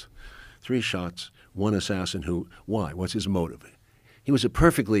 shots. 3 shots, one assassin who, why? What's his motive? He was a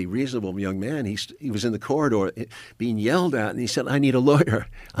perfectly reasonable young man. He was in the corridor being yelled at, and he said, I need a lawyer.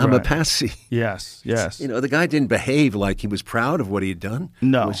 I'm a patsy. Yes. The guy didn't behave like he was proud of what he had done.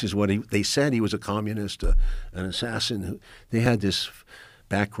 No. Which is what they said. He was a communist, an assassin. They had this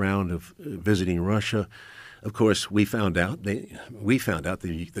background of visiting Russia. Of course, we found out, the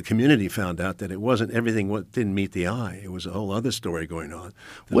community found out that it wasn't everything didn't meet the eye. It was a whole other story going on.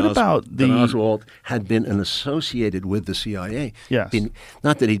 That Oswald had been associated with the CIA. Yes.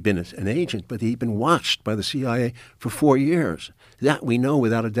 Not that he'd been an agent, but he'd been watched by the CIA for 4 years. That we know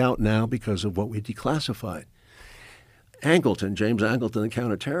without a doubt now because of what we declassified. James Angleton, the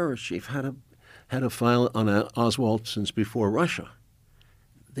counterterrorist chief, had a file on Oswald since before Russia.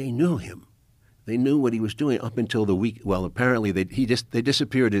 They knew him. They knew what he was doing up until the week. Well, apparently they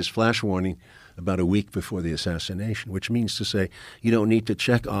disappeared his flash warning about a week before the assassination, which means to say you don't need to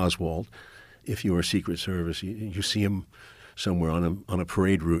check Oswald if you're a Secret Service. You see him somewhere on a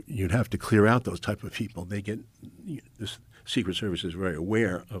parade route, you'd have to clear out those type of people. The Secret Service is very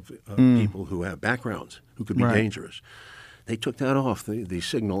aware of people who have backgrounds who could be dangerous. They took that off the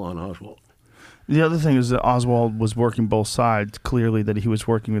signal on Oswald. The other thing is that Oswald was working both sides. Clearly, that he was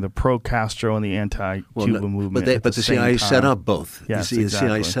working with the pro-Castro and the anti-Cuba movement. But the CIA set up both. Yes, the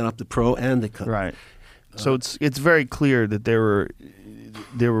CIA set up the pro and the con. Right. So it's very clear that they were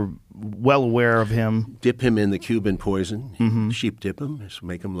well aware of him. Dip him in the Cuban poison. Sheep dip him, just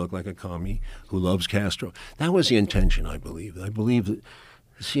make him look like a commie who loves Castro. That was the intention, I believe. I believe that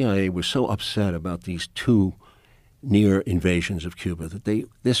the CIA was so upset about these 2 near invasions of Cuba that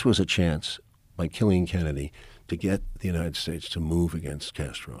this was a chance, by killing Kennedy, to get the United States to move against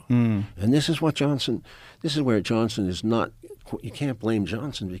Castro. And this is where Johnson is not, you can't blame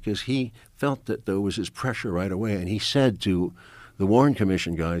Johnson because he felt that there was this pressure right away. And he said to the Warren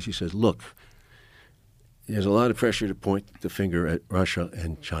Commission guys, he says, look, there's a lot of pressure to point the finger at Russia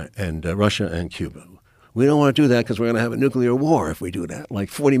and China, and Russia and Cuba. We don't want to do that because we're going to have a nuclear war if we do that. Like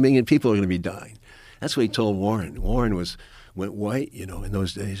 40 million people are going to be dying. That's what he told Warren. Warren went white, in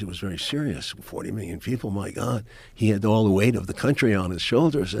those days it was very serious. 40 million people, my God. He had all the weight of the country on his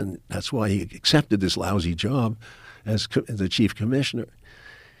shoulders, and that's why he accepted this lousy job as the chief commissioner.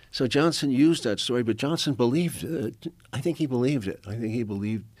 So Johnson used that story, but Johnson believed it. I think he believed it. I think he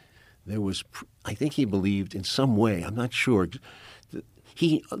believed in some way, I'm not sure.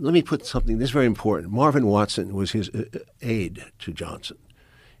 Let me put something, this is very important. Marvin Watson was his aide to Johnson.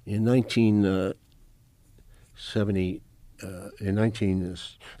 In 1970,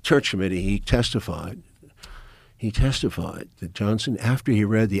 Church Committee, he testified that Johnson, after he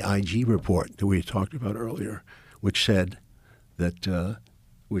read the IG report that we talked about earlier, which said that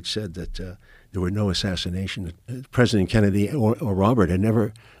there were no assassination, President Kennedy or Robert had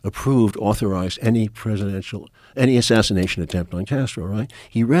never authorized any assassination attempt on Castro, right?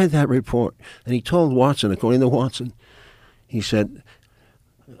 He read that report, and he told Watson, according to Watson, he said,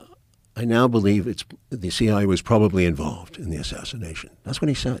 I now believe the CIA was probably involved in the assassination. That's what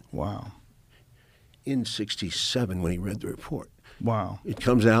he said. Wow. In 1967, when he read the report. Wow. It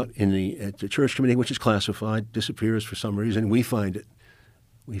comes out at the Church Committee, which is classified, disappears for some reason. We find it.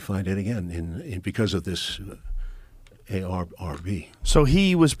 We find it again because of this ARB. So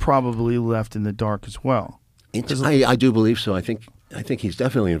he was probably left in the dark as well. I do believe so. I think I think he's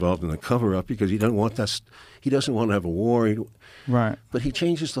definitely involved in the cover-up because he doesn't want us. He doesn't want to have a war. Right. But he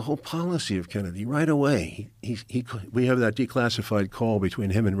changes the whole policy of Kennedy right away. We have that declassified call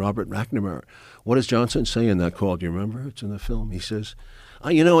between him and Robert McNamara. What does Johnson say in that call? Do you remember? It's in the film. He says,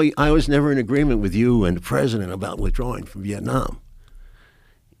 I was never in agreement with you and the president about withdrawing from Vietnam.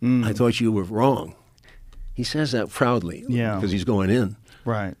 I thought you were wrong. He says that proudly because he's going in.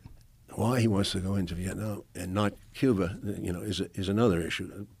 Right. Why he wants to go into Vietnam and not Cuba, is another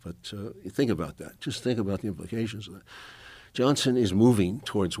issue. But think about that. Just think about the implications of that. Johnson is moving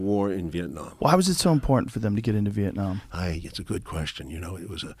towards war in Vietnam. Why was it so important for them to get into Vietnam? It's a good question. It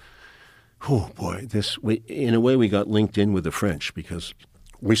was in a way we got linked in with the French because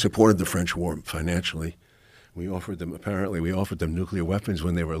we supported the French war financially. We offered them nuclear weapons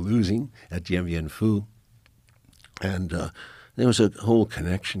when they were losing at Dien Bien Phu. And there was a whole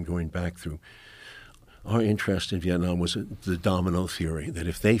connection going back through. Our interest in Vietnam was the domino theory, that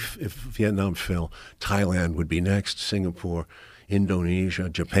if Vietnam fell, Thailand would be next, Singapore, Indonesia,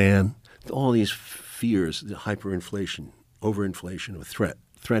 Japan. All these fears, the hyperinflation, overinflation, or threat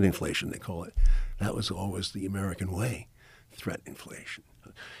inflation they call it. That was always the American way, threat inflation.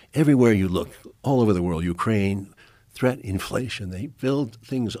 Everywhere you look, all over the world, Ukraine, threat inflation. They build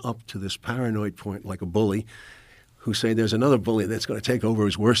things up to this paranoid point like a bully who say there's another bully that's going to take over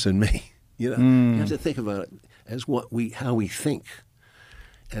who's worse than me. You have to think about it as how we think.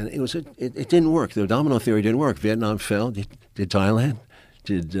 And it didn't work. The domino theory didn't work. Vietnam fell. Did Thailand?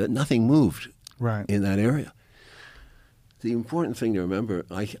 Nothing moved in that area. The important thing to remember,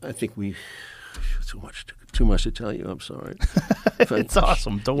 I think too much to tell you. I'm sorry. It's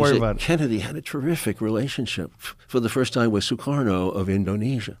awesome. Don't worry about it. Kennedy had a terrific relationship for the first time with Sukarno of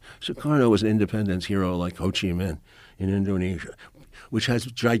Indonesia. Sukarno was an independence hero like Ho Chi Minh in Indonesia, which has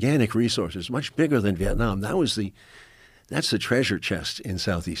gigantic resources, much bigger than Vietnam. That's the treasure chest in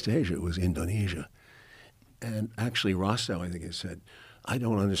Southeast Asia. It was Indonesia. And actually, Rostow, I think, has said, I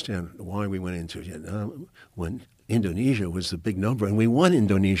don't understand why we went into Vietnam when Indonesia was the big number. And we won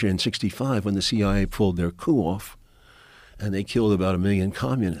Indonesia in 1965 when the CIA pulled their coup off, and they killed about 1 million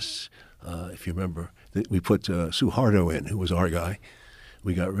communists. If you remember, we put Suharto in, who was our guy.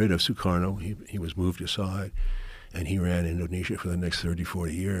 We got rid of Sukarno. He was moved aside, and he ran Indonesia for the next 30,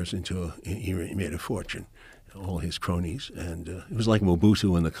 40 years until he made a fortune, all his cronies. And it was like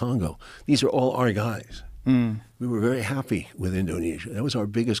Mobutu in the Congo. These are all our guys. We were very happy with Indonesia. That was our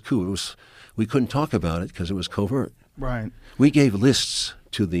biggest coup. We couldn't talk about it because it was covert. Right. We gave lists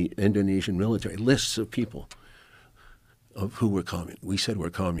to the Indonesian military, lists of people of who were communists. We said we're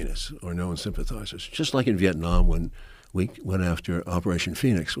communists or known sympathizers, just like in Vietnam when we went after Operation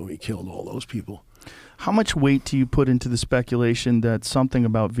Phoenix when we killed all those people. How much weight do you put into the speculation that something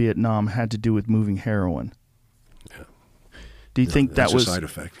about Vietnam had to do with moving heroin? Yeah. Do you think that was a side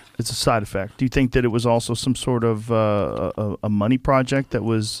effect? It's a side effect. Do you think that it was also some sort of a money project that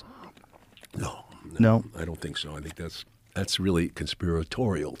was? No, I don't think so. I think that's really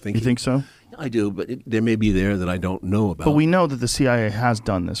conspiratorial thinking. You think so? I do, but there may be there that I don't know about. But we know that the CIA has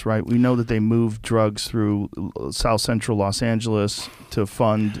done this, right? We know that they moved drugs through South Central Los Angeles to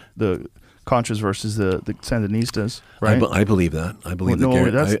fund the Contras versus the Sandinistas, right? I believe that. I believe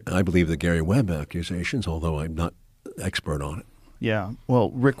I believe the Gary Webb accusations, although I'm not expert on it. Yeah.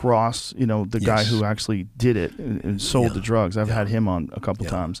 Well, Rick Ross, the guy who actually did it and sold the drugs. I've had him on a couple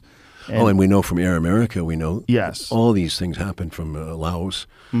times. And we know from Air America, yes, all these things happen from Laos,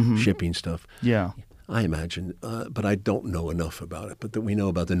 shipping stuff. Yeah. I imagine, but I don't know enough about it. But we know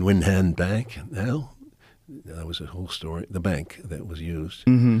about the Nguyen Han Bank now. That was a whole story. The bank that was used.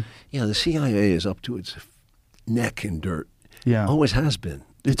 Mm-hmm. Yeah, the CIA is up to its neck in dirt. Yeah. Always has been.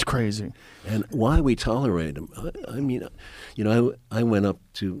 It's crazy. And why we tolerate them? I went up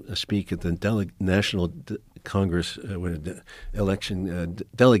to speak at the National Congress election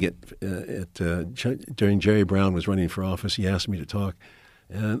delegate during Jerry Brown was running for office. He asked me to talk.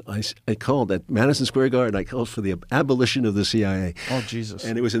 And I called at Madison Square Garden. I called for the abolition of the CIA. Oh, Jesus.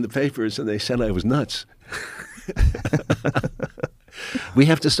 And it was in the papers, and they said I was nuts. We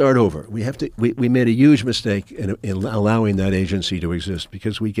have to start over. We made a huge mistake in allowing that agency to exist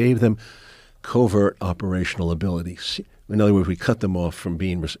because we gave them covert operational abilities. In other words, we cut them off from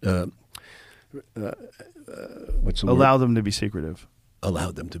being Allow them to be secretive.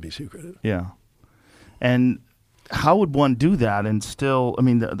 Allowed them to be secretive. Yeah. And how would one do that and still,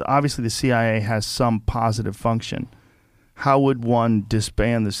 obviously the CIA has some positive function. How would one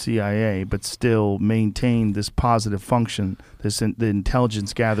disband the CIA but still maintain this positive function, the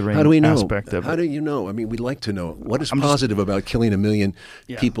intelligence gathering aspect of it? How do you know? We'd like to know. What is positive about killing 1 million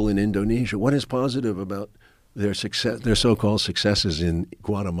people in Indonesia? What is positive about their so-called successes in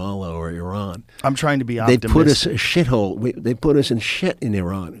Guatemala or Iran. I'm trying to be They optimistic. put us in a shithole. They put us in shit in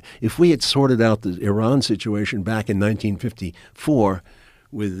Iran. If we had sorted out the Iran situation back in 1954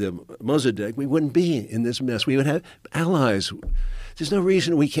 with Mossadegh, we wouldn't be in this mess. We would have allies. There's no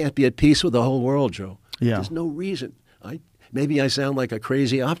reason we can't be at peace with the whole world, Joe. Yeah. There's no reason. Maybe I sound like a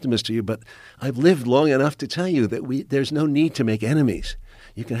crazy optimist to you, but I've lived long enough to tell you that there's no need to make enemies.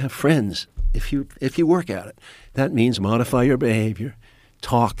 You can have friends if you work at it. That means modify your behavior,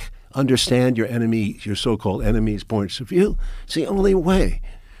 talk, understand your enemy, your so-called enemy's points of view. It's the only way.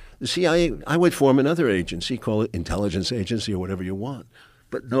 The CIA, I would form another agency, call it intelligence agency or whatever you want,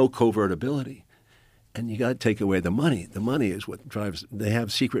 but no covertability. And you got to take away the money. The money is what drives. They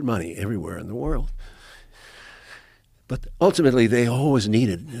have secret money everywhere in the world. But ultimately, they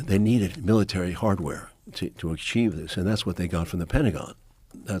needed military hardware to achieve this, and that's what they got from the Pentagon.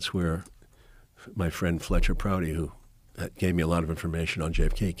 That's where my friend Fletcher Prouty, who gave me a lot of information on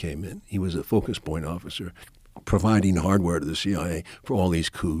JFK, came in. He was a focus point officer providing hardware to the CIA for all these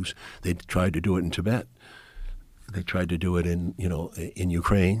coups. They tried to do it in Tibet. They tried to do it in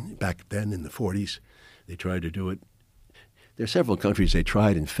Ukraine back then in the 40s. They tried to do it. There are several countries they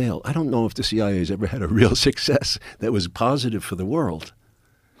tried and failed. I don't know if the CIA has ever had a real success that was positive for the world.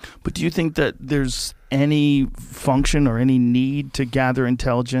 But do you think that there's any function or any need to gather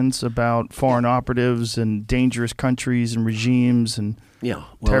intelligence about foreign operatives and dangerous countries and regimes and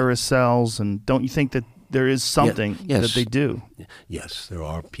terrorist cells? And don't you think that there is something that they do? Yes, there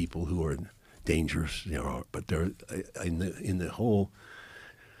are people who are dangerous. But there, in the whole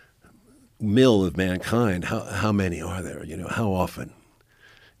mill of mankind, how many are there? How often?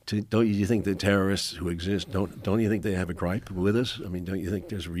 Don't you think the terrorists who exist, don't you think they have a gripe with us? I mean, don't you think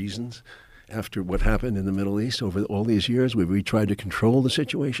there's reasons after what happened in the Middle East over all these years where we tried to control the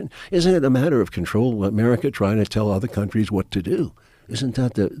situation? Isn't it a matter of control? America trying to tell other countries what to do? Isn't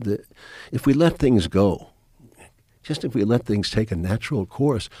that if we let things go, just if we let things take a natural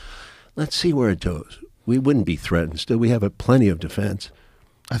course, let's see where it goes. We wouldn't be threatened. Still, we have plenty of defense.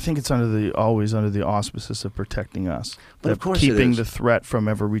 I think it's always under the auspices of protecting us, but of course keeping the threat from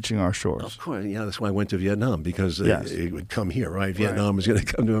ever reaching our shores. Of course, that's why I went to Vietnam, because it would come here, right? Vietnam is going to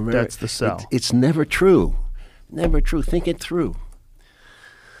come to America. That's the sell. It's never true. Never true. Think it through.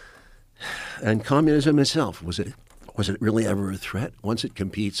 And communism itself, was it really ever a threat? Once it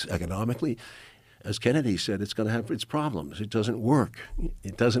competes economically, as Kennedy said, it's going to have its problems. It doesn't work.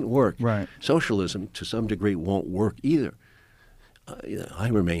 It doesn't work. Right. Socialism, to some degree, won't work either. I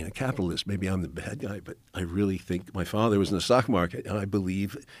remain a capitalist. Maybe I'm the bad guy, but I really think my father was in the stock market, and I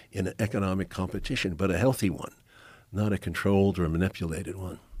believe in an economic competition, but a healthy one, not a controlled or manipulated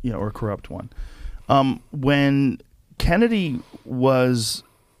one. Yeah, or a corrupt one. When Kennedy was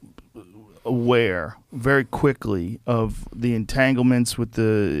aware very quickly of the entanglements with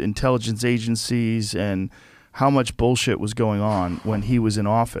the intelligence agencies and how much bullshit was going on when he was in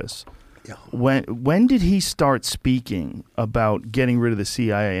office, when did he start speaking about getting rid of the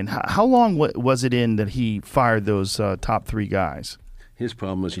CIA, and how long was it in that he fired those top three guys? His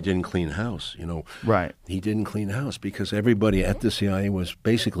problem was he didn't clean house, Right. He didn't clean house because everybody at the CIA was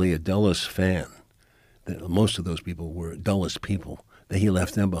basically a Dulles fan. Most of those people were Dulles people. That he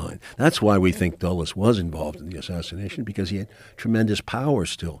left them behind. That's why we think Dulles was involved in the assassination, because he had tremendous power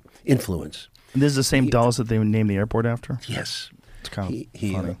still, influence. And this is the same Dulles that they named the airport after? Yes. It's kind of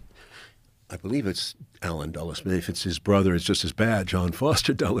funny. I believe it's Alan Dulles, but if it's his brother, it's just as bad. John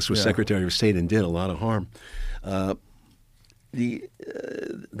Foster Dulles was Secretary of State and did a lot of harm. The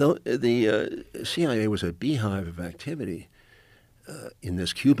CIA was a beehive of activity in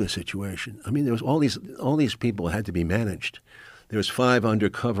this Cuba situation. I mean, there was all these people had to be managed. There was 5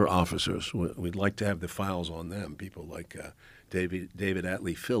 undercover officers. We'd like to have the files on them. People like David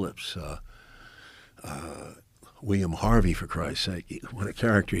Atlee Phillips, William Harvey, for Christ's sake. What a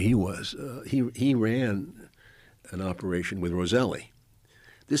character he was. He ran an operation with Roselli.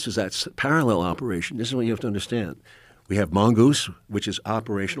 This was that parallel operation. This is what you have to understand. We have Mongoose, which is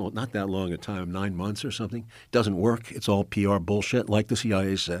operational not that long a time, 9 months or something. Doesn't work. It's all PR bullshit, like the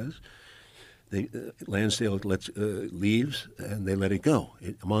CIA says. Lansdale leaves, and they let it go.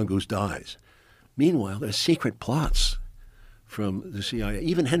 Mongoose dies. Meanwhile, there's secret plots from the CIA.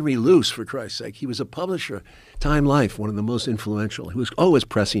 Even Henry Luce, for Christ's sake, he was a publisher. Time Life, one of the most influential. He was always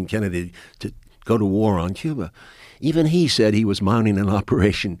pressing Kennedy to go to war on Cuba. Even he said he was mounting an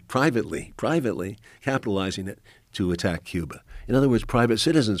operation privately, capitalizing it to attack Cuba. In other words, private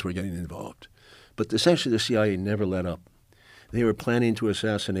citizens were getting involved. But essentially, the CIA never let up. They were planning to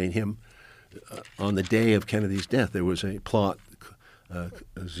assassinate him. On the day of Kennedy's death, there was a plot, a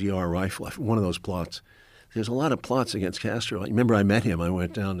ZR rifle, one of those plots, there's a lot of plots against Castro. Remember, I met him. I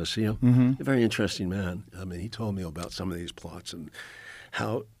went down to see him. Mm-hmm. A very interesting man. I mean, he told me about some of these plots and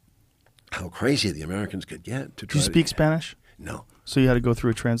how crazy the Americans could get to try. Do you speak Spanish? No. So you had to go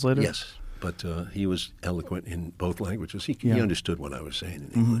through a translator? Yes, but he was eloquent in both languages. He Yeah. understood what I was saying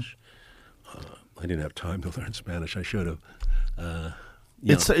in English. I didn't have time to learn Spanish. I should have.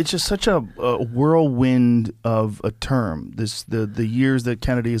 It's just such a whirlwind of a term. The years that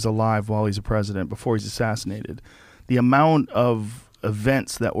Kennedy is alive while he's a president, before he's assassinated, the amount of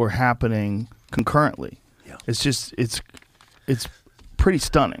events that were happening concurrently. Yeah. It's pretty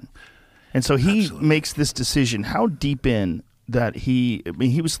stunning. And so he Absolutely. makes this decision. How deep in that he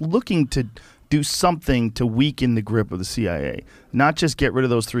was looking to do something to weaken the grip of the CIA, not just get rid of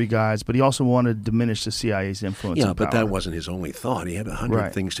those 3 guys, but he also wanted to diminish the CIA's influence. Yeah, and but power. that wasn't his only thought. He had 100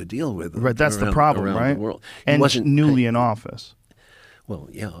 Right. things to deal with. Right, that's the around- problem, around right? The world. He And wasn't newly in office. Well,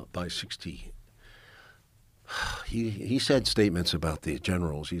 yeah, by 60. He said statements about the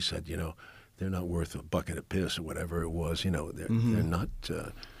generals. He said, they're not worth a bucket of piss or whatever it was. They're not.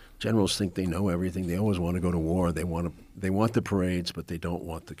 Generals think they know everything. They always want to go to war. They want the parades, but they don't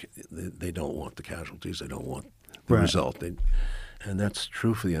want the casualties. They don't want the Right. result. And that's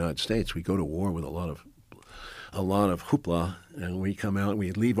true for the United States. We go to war with a lot of hoopla, and we come out and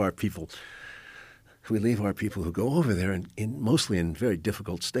we leave our people. We leave our people who go over there mostly in very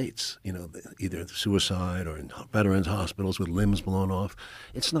difficult states, either suicide or in veterans hospitals with limbs blown off.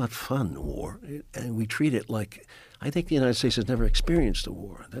 It's not fun, war. And we treat it like, I think the United States has never experienced a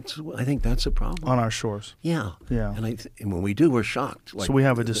war. I think that's a problem. On our shores. Yeah. Yeah. And when we do, we're shocked. So we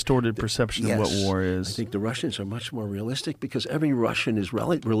have a distorted perception of what Yes. war is. I think the Russians are much more realistic because every Russian is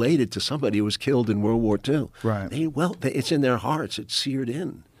related to somebody who was killed in World War II. Right. It's in their hearts. It's seared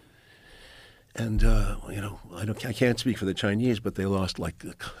in. And I can't speak for the Chinese, but they lost like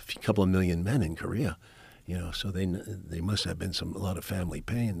a couple of million men in Korea. So they must have been a lot of family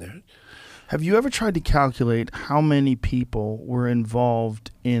pain there. Have you ever tried to calculate how many people were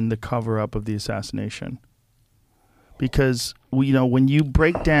involved in the cover-up of the assassination? Because when you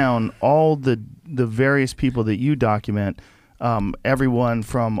break down all the various people that you document, everyone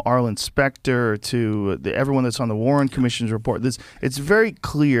from Arlen Specter to everyone that's on the Warren Commission's report, it's very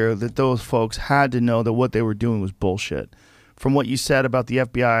clear that those folks had to know that what they were doing was bullshit. From what you said about the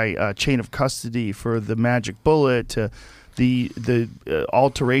FBI chain of custody for the magic bullet to the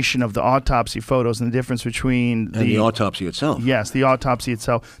alteration of the autopsy photos and the difference between the autopsy itself. Yes, the autopsy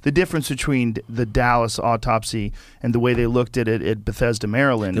itself. The difference between the Dallas autopsy and the way they looked at it at Bethesda,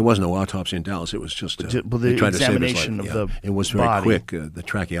 Maryland. There was no autopsy in Dallas. It was just the they tried to save his examination life. of the It was very body. quick. The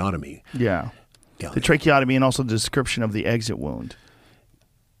tracheotomy. Yeah. Yeah. The tracheotomy and also the description of the exit wound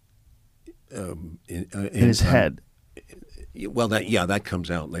In his head. Well, that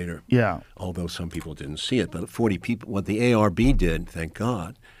comes out later. Yeah. Although some people didn't see it, but 40 people. What the ARB did, thank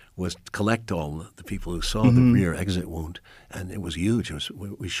God, was collect all the people who saw the rear exit wound, and it was huge.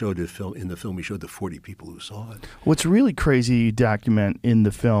 We showed the film in the film. We showed the 40 people who saw it. What's really crazy you document in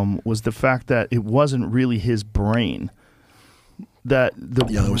the film was the fact that it wasn't really his brain. I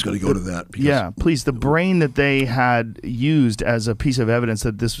was going to go to that. Because Please. The brain that they had used as a piece of evidence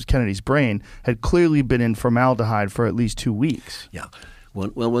that this was Kennedy's brain had clearly been in formaldehyde for at least 2 weeks. Yeah.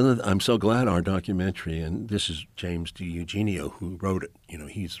 Well, I'm so glad our documentary, and this is James D. Eugenio who wrote it.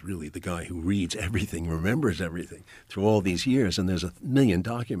 He's really the guy who reads everything, remembers everything through all these years, and there's 1 million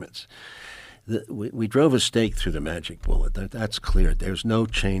documents. We drove a stake through the magic bullet. That's clear. There's no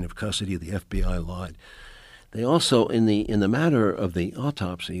chain of custody. The FBI lied. They also, in the matter of the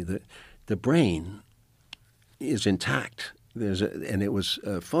autopsy, the brain is intact. And it was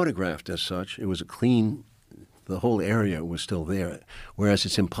photographed as such. It was a clean. The whole area was still there, whereas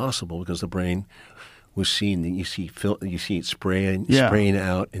it's impossible because the brain was seen. You see it spraying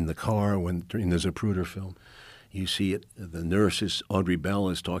out in the car in the Zapruder film. You see it. The nurse Audrey Bell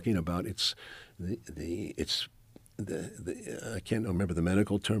is talking about I can't remember the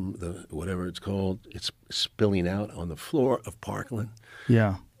medical term, whatever it's called. It's spilling out on the floor of Parkland.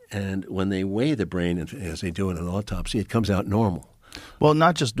 Yeah. And when they weigh the brain, as they do in an autopsy, it comes out normal. Well,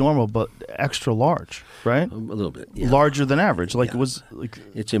 not just normal, but extra large, right? A little bit. Yeah. Larger than average. It Yeah. was like.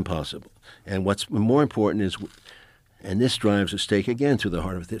 It's impossible. And what's more important is, and this drives a stake again to the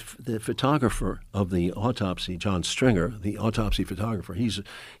heart of it, the photographer of the autopsy, John Stringer, the autopsy photographer. He's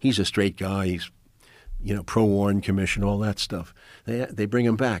a straight guy. He's pro-Warren Commission, all that stuff. They bring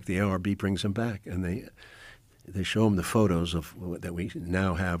him back. The ARB brings him back, and they show him the photos that we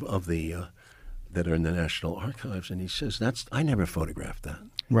now have of that are in the National Archives, and he says, I never photographed that.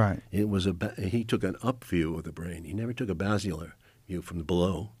 Right. It was he took an up view of the brain. He never took a basilar view from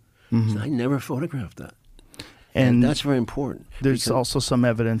below. Mm-hmm. He said, I never photographed that. And that's very important. There's also some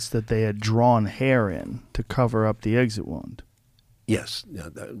evidence that they had drawn hair in to cover up the exit wound. Yes. Yeah,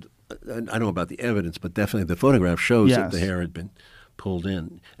 I don't know about the evidence, but definitely the photograph shows that the hair had been pulled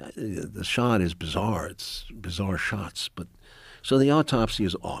in. The shot is bizarre. It's bizarre shots. But so the autopsy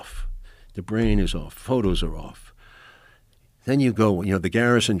is off. The brain is off. Photos are off. Then you go, the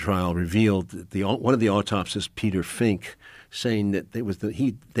Garrison trial revealed that one of the autopsists, Peter Fink, saying that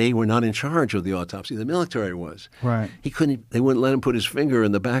they were not in charge of the autopsy. The military was. Right. They wouldn't let him put his finger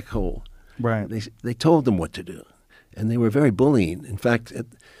in the back hole. Right. They told them what to do. And they were very bullying. In fact,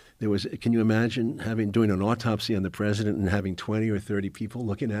 can you imagine doing an autopsy on the president and having 20 or 30 people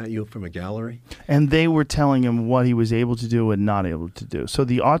looking at you from a gallery? And they were telling him what he was able to do and not able to do. So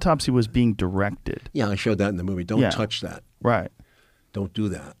the autopsy was being directed. Yeah, I showed that in the movie. Don't touch that. Right. Don't do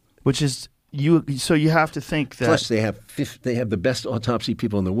that. Which is so you have to think that. Plus, they have the best autopsy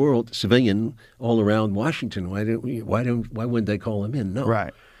people in the world, civilian, all around Washington. Why wouldn't they call them in? No.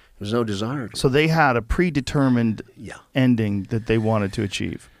 Right. There's no desire to. So they had a predetermined ending that they wanted to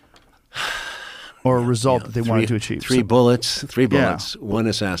achieve. Or a result that they wanted to achieve. Three bullets, one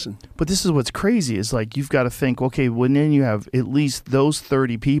assassin. But this is what's crazy is like you've got to think, okay, when then you have at least those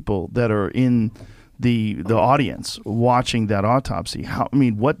 30 people that are in the audience watching that autopsy.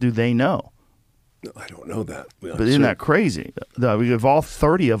 What do they know? I don't know that. But isn't that crazy? If all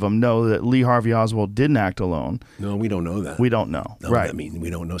 30 of them know that Lee Harvey Oswald didn't act alone. No, we don't know that. We don't know. Right.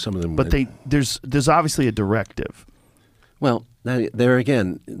 We don't know some of them. But there's obviously a directive. Well, there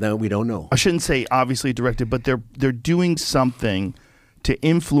again, we don't know. I shouldn't say obviously directed, but they're doing something to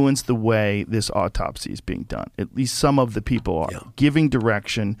influence the way this autopsy is being done. At least some of the people are giving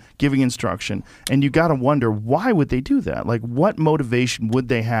direction, giving instruction, and you got to wonder, why would they do that? Like, what motivation would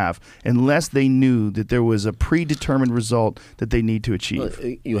they have unless they knew that there was a predetermined result that they need to achieve?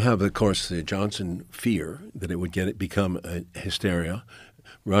 Well, you have, of course, the Johnson fear that it would become a hysteria,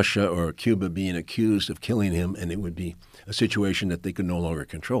 Russia or Cuba being accused of killing him, and it would be a situation that they could no longer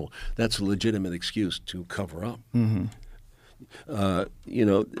control. That's a legitimate excuse to cover up. Mm-hmm.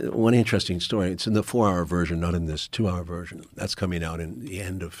 One interesting story. It's in the 4-hour version, not in this 2-hour version. That's coming out in the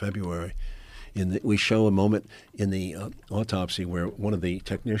end of February. We show a moment in the autopsy where one of the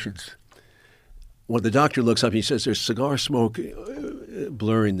technicians, the doctor looks up and he says, "There's cigar smoke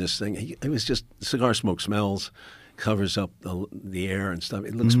blurring this thing." It was just cigar smoke smells, covers up the air and stuff.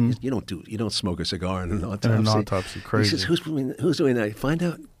 It looks you don't smoke a cigar in an autopsy. In an autopsy, crazy. He says, "Who's doing that? Find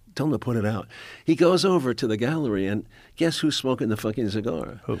out. Tell him to put it out." He goes over to the gallery, and guess who's smoking the fucking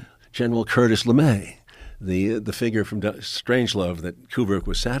cigar? Who? General Curtis LeMay, the figure from Strangelove that Kubrick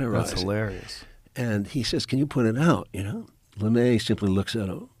was satirizing. That's hilarious. And he says, "Can you put it out?" LeMay simply looks at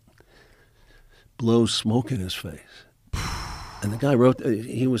him, blows smoke in his face. And the guy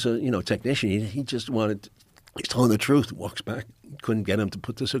he was a technician. He just wanted. He's telling the truth. Walks back. Couldn't get him to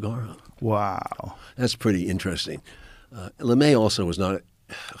put the cigar out. Wow. That's pretty interesting. LeMay also was not.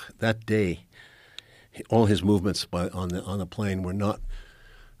 That day, all his movements on the plane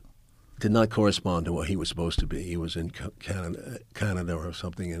did not correspond to what he was supposed to be. He was in Canada or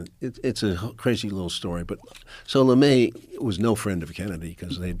something, and it's a crazy little story. But so LeMay was no friend of Kennedy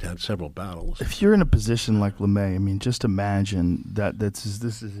because they'd had several battles. If you're in a position like LeMay, just imagine that this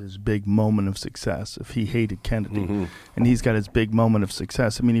is his big moment of success. If he hated Kennedy and he's got his big moment of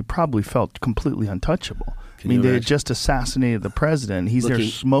success, he probably felt completely untouchable. They had just assassinated the president. He's there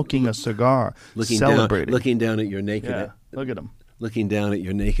smoking a cigar, celebrating. Looking down at your naked... Yeah, look at him. Looking down at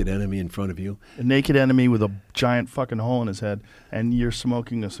your naked enemy in front of you. A naked enemy with a giant fucking hole in his head, and you're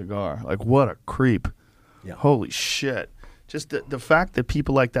smoking a cigar. Like, what a creep. Yeah. Holy shit. Just the fact that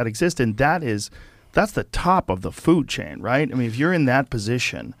people like that exist, and that's the top of the food chain, right? If you're in that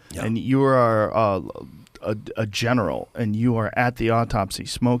position and you are a general and you are at the autopsy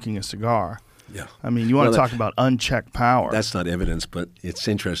smoking a cigar... Yeah. You want to talk about unchecked power. That's not evidence, but it's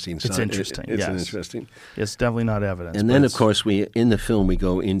interesting. It's interesting, It's yes. interesting. It's definitely not evidence. And then, of course, in the film we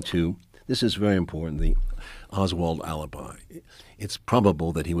go into, this is very important, the Oswald alibi. It's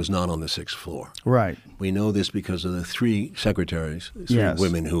probable that he was not on the 6th floor. Right. We know this because of the 3 secretaries, 3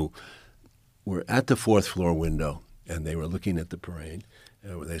 women who were at the 4th floor window, and they were looking at the parade.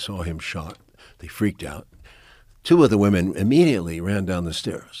 They saw him shot. They freaked out. 2 of the women immediately ran down the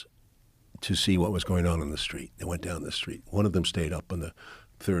stairs to see what was going on in the street. They went down the street. One of them stayed up on the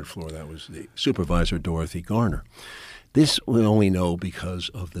 3rd floor. That was the supervisor, Dorothy Garner. This we only know because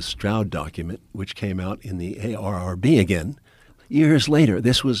of the Stroud document, which came out in the ARRB again years later.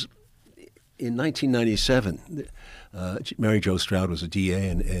 This was in 1997. Mary Jo Stroud was a DA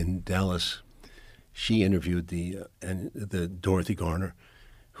in Dallas. She interviewed the Dorothy Garner,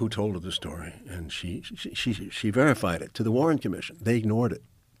 who told her the story, and she verified it to the Warren Commission. They ignored it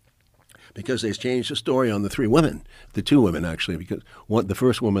because they changed the story on the three women, the two women actually, because the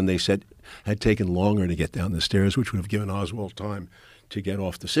first woman they said had taken longer to get down the stairs, which would have given Oswald time to get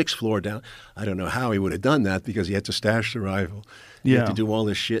off the 6th floor down. I don't know how he would have done that because he had to stash the rifle. He had to do all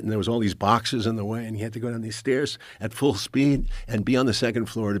this shit, and there was all these boxes in the way, and he had to go down these stairs at full speed and be on the 2nd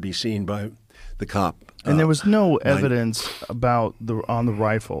floor to be seen by the cop. And there was no evidence about on the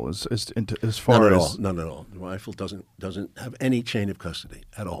rifle as far as none at all. The rifle doesn't have any chain of custody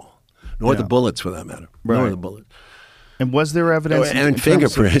at all, nor the bullets for that matter. Right. Nor the bullets. And was there evidence? And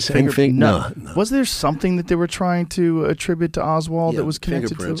fingerprints. No. Was there something that they were trying to attribute to Oswald that was connected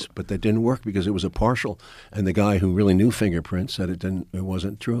fingerprints, to? but that didn't work because it was a partial. And the guy who really knew fingerprints said it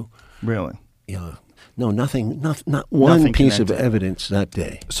wasn't true. Really? Yeah. No, nothing. Not one Nothing piece of connected. evidence that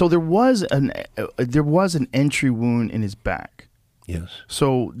day. So there was an entry wound in his back. Yes.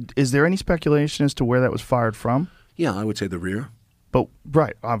 So is there any speculation as to where that was fired from? Yeah, I would say the rear. But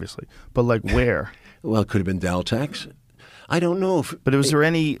right, obviously. But like where? Well, it could have been Daltex. I don't know if. But was there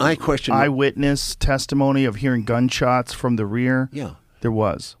any I question eyewitness testimony of hearing gunshots from the rear? Yeah. There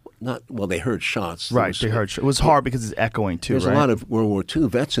was. They heard shots. Right, they heard. It was hard because it's echoing too, There's right? a lot of World War II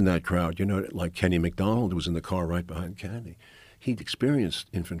vets in that crowd. You know, like Kenny MacDonald was in the car right behind Kennedy. He'd experienced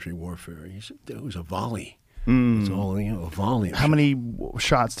infantry warfare. He said it was a volley. It's all, a volley. How many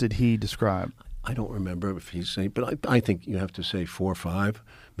shots did he describe? I don't remember if he's saying, but I think you have to say 4 or 5,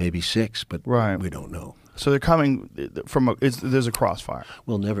 maybe 6, but we don't know. So they're coming from there's a crossfire.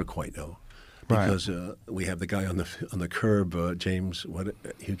 We'll never quite know. Because we have the guy on the curb, James,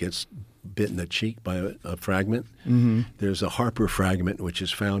 who gets bit in the cheek by a fragment. Mm-hmm. There's a Harper fragment, which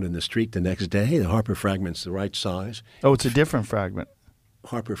is found in the street the next day. The Harper fragment's the right size. Oh, it's a different fragment.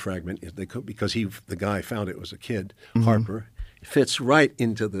 Harper fragment, because the guy found it was a kid, Harper. It fits right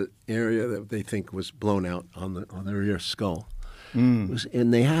into the area that they think was blown out on the rear skull.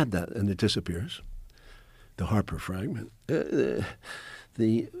 And they had that, and it disappears. The Harper fragment.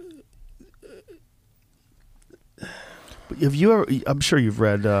 Have you ever? I'm sure you've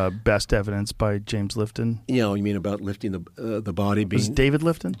read Best Evidence by James Lifton. Yeah, you mean about lifting the body being? Was it David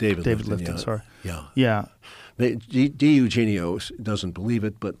Lifton? David Lifton. Yeah. Sorry. Yeah. D. Eugenio doesn't believe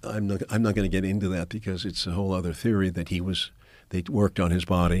it, but I'm not going to get into that because it's a whole other theory that they worked on his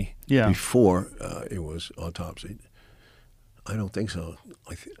body before it was autopsied. I don't think so.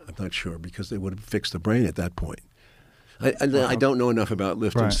 I'm not sure because they would have fixed the brain at that point. I don't know enough about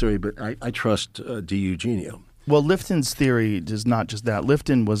Lifton's theory, but I trust D. Eugenio. Well, Lifton's theory is not just that.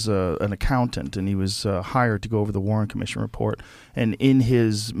 Lifton was an accountant, and he was hired to go over the Warren Commission report. And in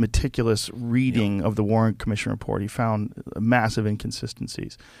his meticulous reading of the Warren Commission report, he found massive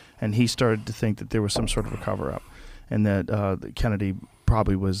inconsistencies. And he started to think that there was some sort of a cover-up, and that Kennedy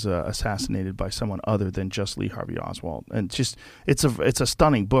probably was assassinated by someone other than just Lee Harvey Oswald. And it's a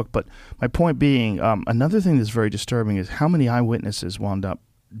stunning book. But my point being, another thing that's very disturbing is how many eyewitnesses wound up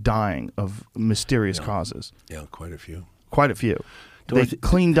dying of mysterious causes. Yeah, quite a few. Quite a few. They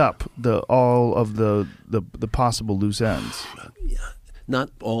cleaned up all of the possible loose ends. Yeah, not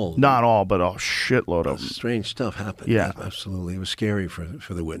all. Not all, but a shitload of them. Strange stuff happened. Yeah, absolutely. It was scary for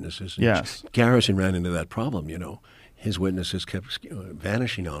the witnesses. And yes. Garrison ran into that problem. You know, his witnesses kept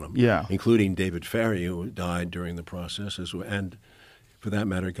vanishing on him. Yeah, including David Ferry, who died during the process, and for that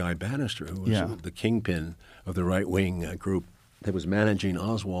matter, Guy Bannister, who was the kingpin of the right-wing group that was managing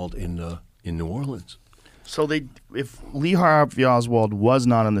Oswald in New Orleans. So if Lee Harvey Oswald was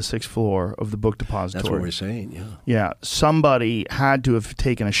not on the 6th floor of the book depository, that's what we're saying. Yeah. Yeah, somebody had to have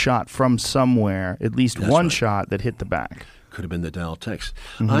taken a shot from somewhere, at least one shot that hit the back. Could have been the Daltex.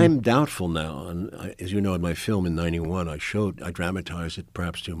 Mm-hmm. I'm doubtful now, and as you know, in my film in '91, I dramatized it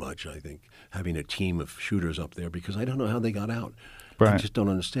perhaps too much. I think having a team of shooters up there because I don't know how they got out. Right. I just don't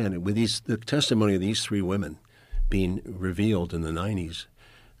understand it. With the testimony of these three women being revealed in the 90s.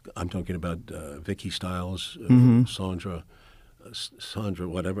 I'm talking about Vicky Stiles, Sandra,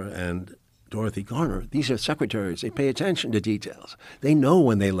 whatever, and Dorothy Garner. These are secretaries. They pay attention to details. They know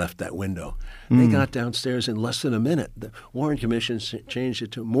when they left that window. They got downstairs in less than a minute. The Warren Commission changed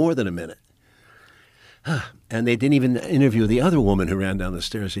it to more than a minute. And they didn't even interview the other woman who ran down the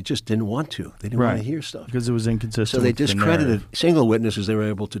stairs. They just didn't want to. They didn't want to hear stuff. Because it was inconsistent. So they discredited single witnesses they were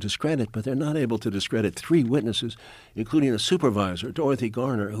able to discredit, but they're not able to discredit three witnesses, including a supervisor, Dorothy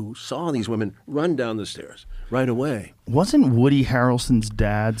Garner, who saw these women run down the stairs right away. Wasn't Woody Harrelson's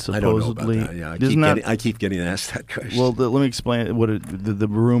dad supposedly? I don't know about that. Yeah, I keep getting asked that question. Well, let me explain what the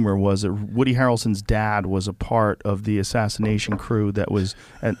rumor was. That Woody Harrelson's dad was a part of the assassination crew that was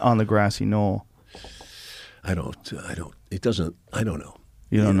on the grassy knoll. I don't know.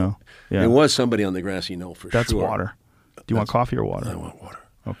 You don't know. Yeah. There was somebody on the grassy knoll for That's sure. water. Do you want coffee or water? I want water.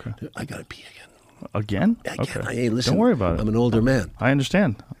 Okay. I got to pee again. Again? I Okay. can't. Hey, listen. Don't worry about it. I'm an older man. I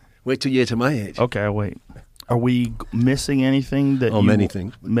understand. Wait till you get to my age. Okay, I'll wait. Are we missing anything that you... Many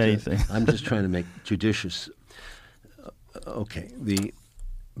things. Many things. I'm just trying to make judicious. Okay.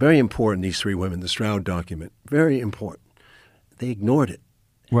 Very important, these three women, the Stroud document, very important. They ignored it.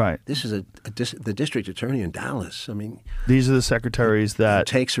 Right. This is the district attorney in Dallas. I mean, These are the secretaries that...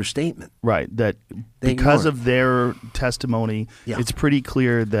 takes her statement. Right, that They because ignore of their testimony, Yeah. it's pretty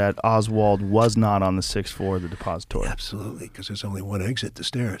clear that Oswald was not on the sixth floor of the depository. Absolutely, because there's only one exit, the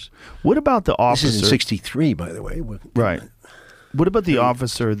stairs. What about the officer? This is in 63, by the way. Right. What about the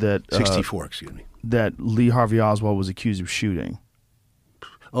officer that 64, excuse me. that Lee Harvey Oswald was accused of shooting?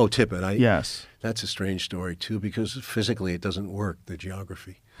 Oh, Tippett. Yes. That's a strange story, too, because physically it doesn't work, the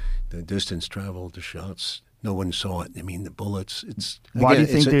geography. The distance traveled, the shots, no one saw it. I mean, the bullets, Why do you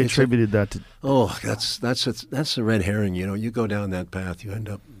again, think they it's attributed that to... Oh, that's a red herring. You know, you go down that path, you end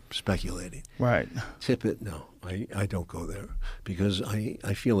up speculating. Right. Tippett, no, I don't go there because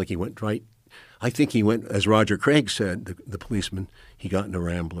I feel like he went right. I think he went, as Roger Craig said, the policeman, he got in a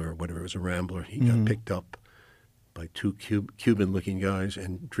Rambler or whatever, it was a Rambler. He got picked up by two Cuban-looking guys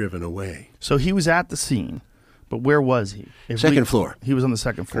and driven away. So he was at the scene, but where was he? Second floor. He was on the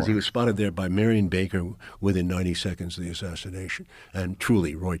second floor. Because he was spotted there by Marion Baker within 90 seconds of the assassination, and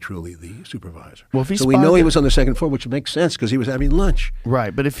Roy Truly, the supervisor. Well, if he so we know he spotted- was on the second floor, which makes sense because he was having lunch.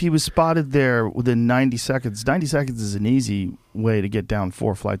 Right, but if he was spotted there within 90 seconds, 90 seconds is an easy way to get down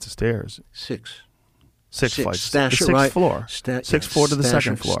 4 flights of stairs. Six Flights. Stash the a sixth ri- floor. sta- Sixth yeah, floor to the stash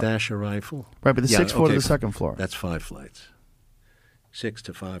second a- floor. Stash a rifle. Right, but the Yeah, sixth floor to okay, the second floor. That's 5 flights. 6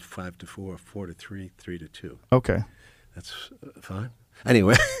 to 5, 5 to 4, 4 to 3, 3 to 2. Okay. That's fine.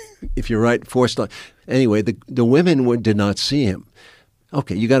 Anyway, if you're right, 4 star. Anyway, the women did not see him.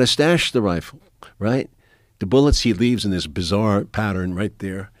 Okay, you got to stash the rifle, right? The bullets he leaves in this bizarre pattern right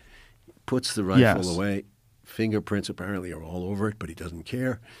there. Puts the rifle Yes. away. Fingerprints apparently are all over it, but he doesn't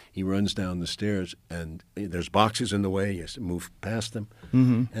care. He runs down the stairs, and there's boxes in the way. He has to move past them,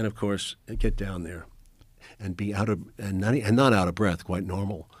 and of course, get down there, and be not out of breath, quite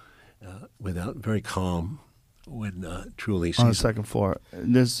normal, without very calm. When Truly On the sees him. second floor.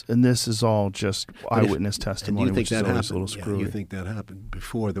 And this is all just eyewitness And testimony, you think which is that always happened? a little Yeah, screwy. you think that happened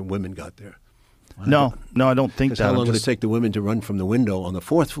before the women got there? No, I don't think Because that. how I'm long would it just- take the women to run from the window on the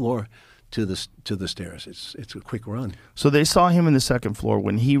 4th floor to the stairs? It's a quick run. So they saw him in the second floor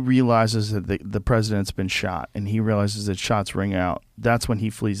when he realizes that the president's been shot, and he realizes that shots ring out. That's when he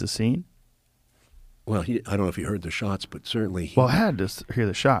flees the scene. Well, I don't know if he heard the shots, but certainly. Well, I had to hear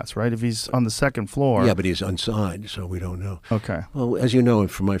the shots, right? If he's on the second floor. Yeah, but he's inside, so we don't know. Okay. Well, as you know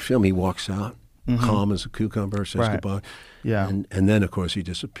from my film, he walks out, calm as a cucumber, says Right. goodbye. Yeah. And then, of course, he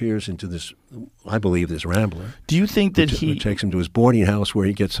disappears into this, I believe, this Rambler. Do you think that Who takes him to his boarding house where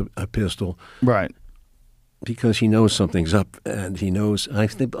he gets a pistol. Right. Because he knows something's up, and he knows.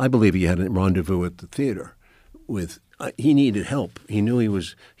 I believe he had a rendezvous at the theater with. He needed help. He knew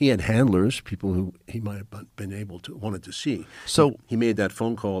he had handlers, people who he might have been able to wanted to see. So he made that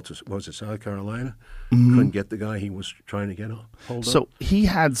phone call to South Carolina. Couldn't get the guy he was trying to get hold of. So he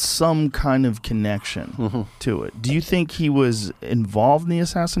had some kind of connection to it. Do you think he was involved in the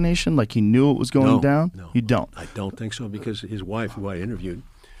assassination? Like he knew it was going down? No, You don't? I don't think so because his wife, who I interviewed,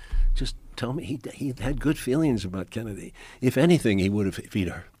 just told me he had good feelings about Kennedy. If anything, he would have, if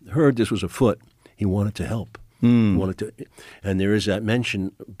he'd heard this was afoot, he wanted to help. He wanted to, and there is that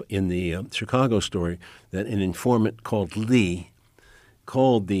mention in the Chicago story that an informant called Lee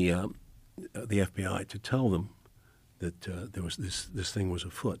called the FBI to tell them that there was this thing was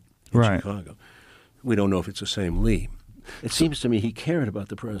afoot in Right. Chicago. We don't know if it's the same Lee. It seems to me he cared about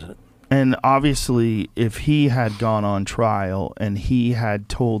the president. And obviously, if he had gone on trial and he had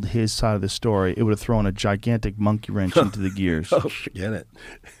told his side of the story, it would have thrown a gigantic monkey wrench into the gears. Oh, forget it.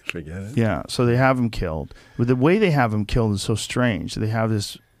 Forget it. Yeah, so they have him killed. But the way they have him killed is so strange. They have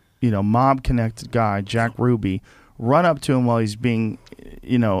this, mob-connected guy, Jack Ruby, run up to him while he's being,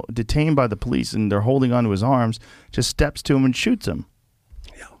 detained by the police, and they're holding onto his arms, just steps to him and shoots him.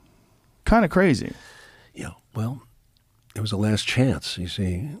 Yeah. Kind of crazy. Yeah. Well, it was a last chance, you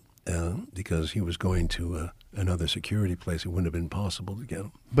see, because he was going to another security place. It wouldn't have been possible to get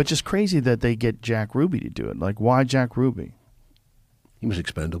him. But just crazy that they get Jack Ruby to do it. Like, why Jack Ruby? He was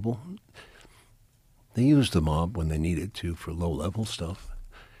expendable. They used the mob when they needed to for low-level stuff.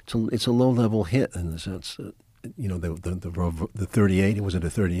 It's a low-level hit in the sense that, the 38, was it a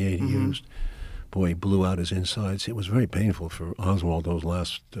 38 he used? Boy, he blew out his insides. It was very painful for Oswald those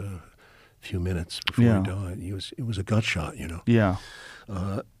last few minutes before Yeah. he died. It was a gut shot, Yeah.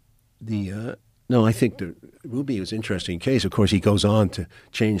 No, I think Ruby was an interesting case. Of course, he goes on to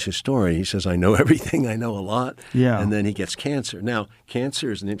change his story. He says, I know everything, I know a lot. Yeah. And then he gets cancer. Now,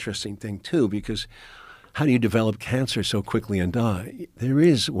 cancer is an interesting thing, too, because how do you develop cancer so quickly and die? There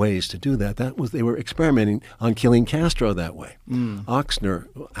is ways to do that. They were experimenting on killing Castro that way. Oxner,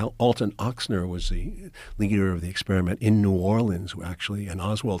 Alton Oxner was the leader of the experiment in New Orleans, actually, and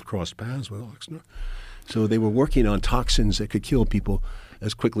Oswald crossed paths with Oxner. So they were working on toxins that could kill people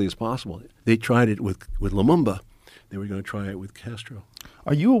as quickly as possible. They tried it with Lumumba. They were going to try it with Castro.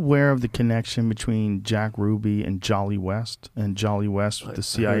 Are you aware of the connection between Jack Ruby and Jolly West? And Jolly West with the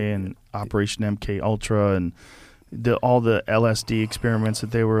CIA and Operation MK Ultra and all the LSD experiments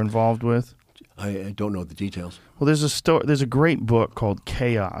that they were involved with? I don't know the details. Well, there's a great book called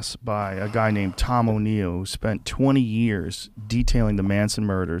Chaos by a guy named Tom O'Neill who spent 20 years detailing the Manson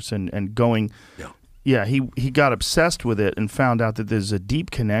murders and going. Yeah, he got obsessed with it and found out that there's a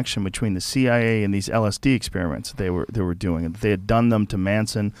deep connection between the CIA and these LSD experiments they were doing. And they had done them to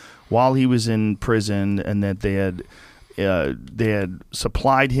Manson while he was in prison, and that they had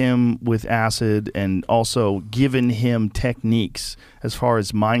supplied him with acid and also given him techniques as far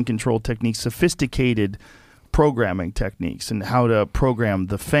as mind control techniques, sophisticated programming techniques, and how to program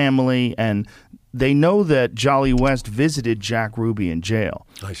the family. And they know that Jolly West visited Jack Ruby in jail.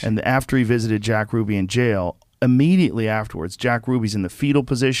 And after he visited Jack Ruby in jail, immediately afterwards, Jack Ruby's in the fetal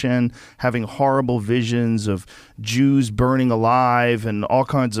position, having horrible visions of Jews burning alive and all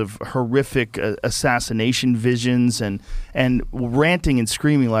kinds of horrific assassination visions, and ranting and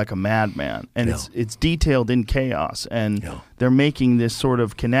screaming like a madman. And it's detailed in Chaos. And they're making this sort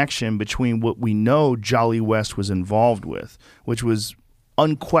of connection between what we know Jolly West was involved with, which was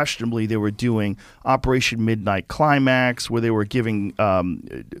unquestionably they were doing Operation Midnight Climax, where they were giving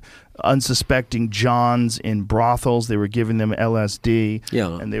unsuspecting Johns in brothels. They were giving them LSD,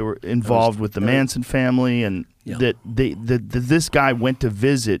 and they were involved with the Manson family, and that this guy went to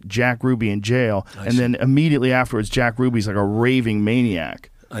visit Jack Ruby in jail, and then immediately afterwards, Jack Ruby's like a raving maniac.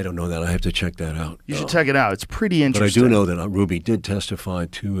 I don't know that. I have to check that out. You should check it out. It's pretty interesting. But I do know that Ruby did testify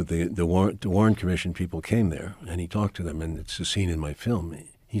to the Warren Commission. People came there, and he talked to them, and it's a scene in my film.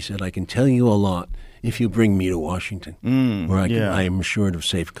 He said, I can tell you a lot if you bring me to Washington, where I am assured of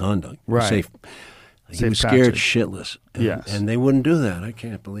safe conduct. Right. He was scared shitless. Yes. And they wouldn't do that. I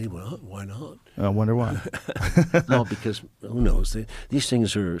can't believe it. Why not? I wonder why. No, because who knows? These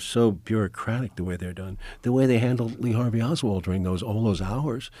things are so bureaucratic the way they're done. The way they handled Lee Harvey Oswald during all those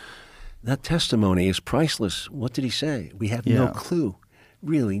hours, that testimony is priceless. What did he say? We have no clue,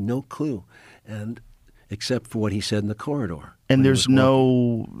 really no clue, and except for what he said in the corridor. And there's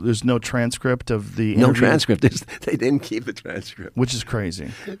no transcript of the interview? No transcript. They didn't keep the transcript. Which is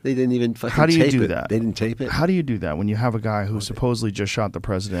crazy. They didn't even fucking tape it. How do you do that? They didn't tape it. How do you do that when you have a guy who supposedly just shot the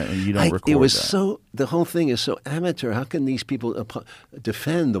president and you don't record that? It was the whole thing is so amateur. How can these people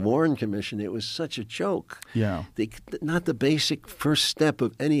defend the Warren Commission? It was such a joke. Yeah. Not the basic first step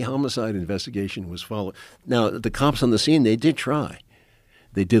of any homicide investigation was followed. Now, the cops on the scene, they did try.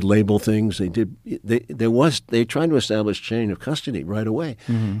 They did label things. They tried to establish chain of custody right away,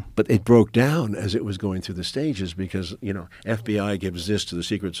 but it broke down as it was going through the stages because FBI gives this to the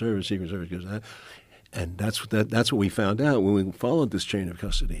Secret Service gives that, and that's what we found out when we followed this chain of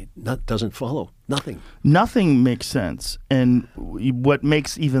custody. Doesn't follow nothing. Nothing makes sense, and what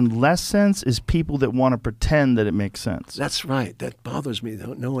makes even less sense is people that want to pretend that it makes sense. That's right. That bothers me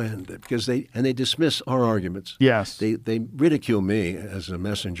no end because they dismiss our arguments. Yes, they ridicule me as a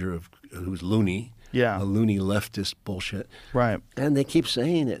messenger of who's loony. Yeah. A loony leftist bullshit. Right. And they keep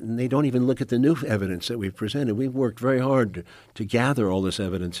saying it, and they don't even look at the new evidence that we've presented. We've worked very hard to gather all this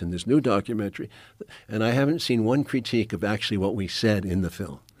evidence in this new documentary, and I haven't seen one critique of actually what we said in the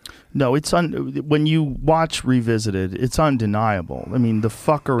film. No, when you watch Revisited, it's undeniable. I mean, the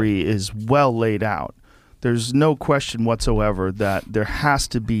fuckery is well laid out. There's no question whatsoever that there has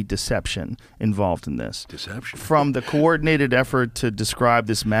to be deception involved in this. Deception? From the coordinated effort to describe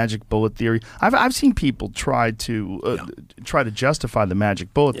this magic bullet theory. I've seen people try to justify the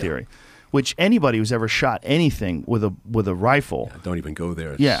magic bullet theory, which anybody who's ever shot anything with a rifle. Yeah, don't even go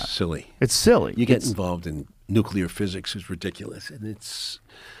there. It's silly. It's silly. You get involved in nuclear physics is ridiculous, and it's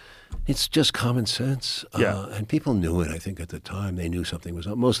just common sense. And people knew it, I think, at the time. They knew something was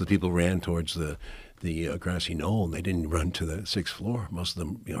up. Most of the people ran towards the grassy knoll, and they didn't run to the 6th floor. Most of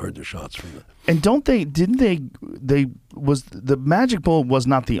them heard the shots from the... And the magic bullet was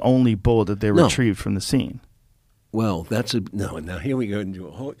not the only bullet that they retrieved from the scene. Well, that's a no. Now here we go into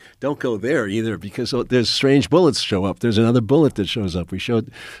a whole. Don't go there either, because there's strange bullets show up. There's another bullet that shows up.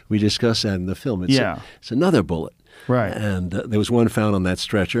 We discussed that in the film. It's another bullet. Right. And there was one found on that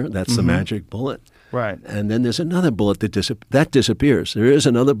stretcher. That's the magic bullet. Right. And then there's another bullet that disappears. There is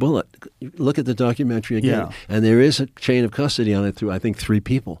another bullet. Look at the documentary again. Yeah. And there is a chain of custody on it through, I think, 3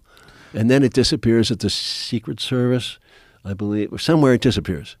 people. And then it disappears at the Secret Service, I believe. Somewhere it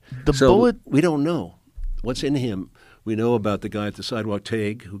disappears. The bullet. We don't know what's in him. We know about the guy at the sidewalk,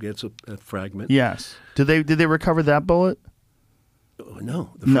 Tague, who gets a fragment. Yes. Did they recover that bullet? No.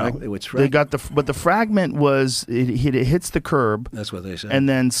 It's they got but the fragment was it hits the curb. That's what they say. And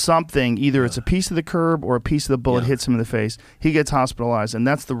then something, either it's a piece of the curb or a piece of the bullet hits him in the face. He gets hospitalized, and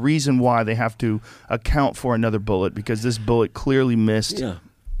that's the reason why they have to account for another bullet, because this bullet clearly missed. Yeah,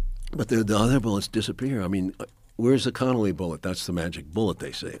 but the other bullets disappear. I mean, where's the Connolly bullet? That's the magic bullet,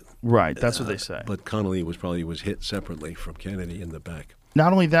 they say. Right, that's what they say. But Connolly was hit separately from Kennedy in the back.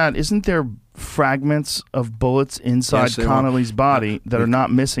 Not only that, isn't there fragments of bullets inside Connolly's body that are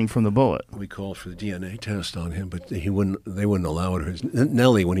not missing from the bullet? We called for the DNA test on him, but they wouldn't allow it.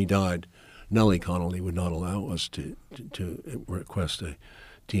 Nellie, when he died, Nellie Connolly would not allow us to request a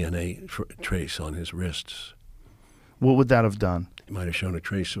DNA trace on his wrists. What would that have done? It might have shown a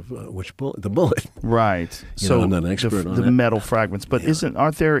trace of which bullet, the bullet. Right. I'm not an expert on the that. metal fragments. But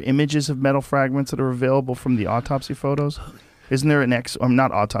aren't there images of metal fragments that are available from the autopsy photos? Isn't there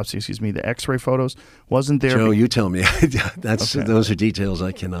not autopsy, the X-ray photos? Wasn't there? Joe, you tell me. Those are details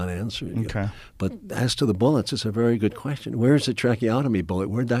I cannot answer. Okay. But as to the bullets, it's a very good question. Where's the tracheotomy bullet?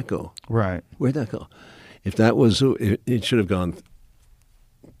 Where'd that go? Right. Where'd that go? If that was, it should have gone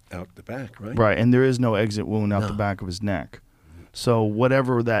out the back, right? Right, and there is no exit wound out the back of his neck. So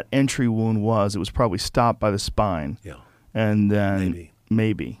whatever that entry wound was, it was probably stopped by the spine. Yeah. And then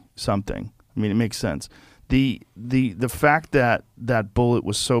maybe something. I mean, it makes sense. The fact that that bullet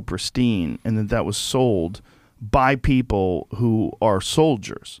was so pristine and that was sold by people who are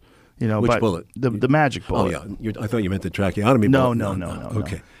soldiers, Which bullet? The magic bullet. Oh yeah, I thought you meant the tracheotomy bullet. No.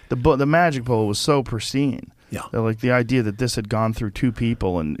 Okay. The magic bullet was so pristine. Yeah. Like the idea that this had gone through 2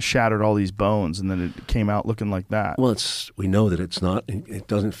 people and shattered all these bones, and then it came out looking like that. Well, we know that it's not. It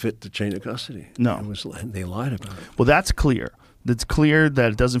doesn't fit the chain of custody. No. They lied about it. Well, that's clear. It's clear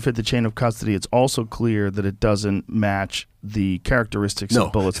that it doesn't fit the chain of custody. It's also clear that it doesn't match the characteristics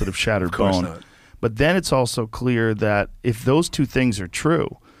of bullets that have shattered of course bone. Not. But then it's also clear that if those 2 things are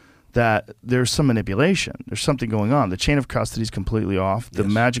true, that there's some manipulation. There's something going on. The chain of custody is completely off. The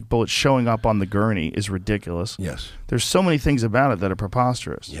magic bullet showing up on the gurney is ridiculous. Yes. There's so many things about it that are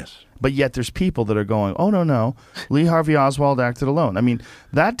preposterous. Yes. But yet there's people that are going, oh, no, Lee Harvey Oswald acted alone. I mean,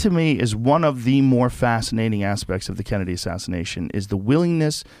 that to me is one of the more fascinating aspects of the Kennedy assassination, is the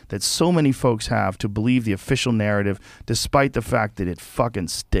willingness that so many folks have to believe the official narrative, despite the fact that it fucking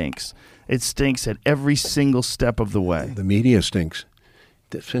stinks. It stinks at every single step of the way. The media stinks.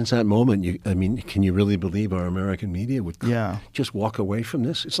 Since that moment, can you really believe our American media would just walk away from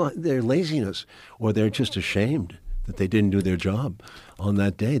this? It's like their laziness, or they're just ashamed that they didn't do their job on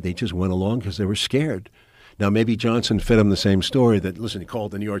that day. They just went along because they were scared. Now, maybe Johnson fed them the same story that, listen, he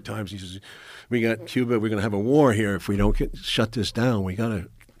called the New York Times. He says, we got Cuba. We're going to have a war here if we don't shut this down. We got to.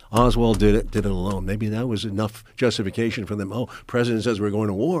 Oswald did it alone. Maybe that was enough justification for them. Oh, president says we're going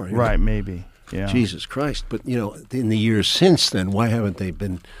to war. Right, maybe. Yeah. Jesus Christ. But, in the years since then, why haven't they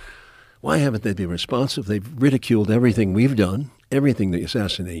been responsive? They've ridiculed everything we've done, everything the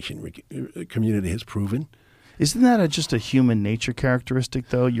assassination community has proven. Isn't that just a human nature characteristic,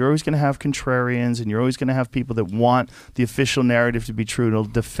 though? You're always going to have contrarians, and you're always going to have people that want the official narrative to be true, and will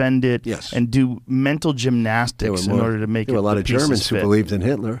defend it and do mental gymnastics in order to make it. There were a lot of Germans who believed in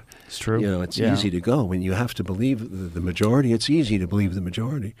Hitler. It's true. It's easy to go. When you have to believe the majority, it's easy to believe the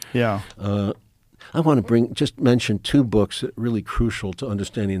majority. Yeah. I want to mention 2 books that are really crucial to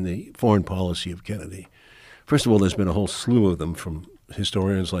understanding the foreign policy of Kennedy. First of all, there's been a whole slew of them from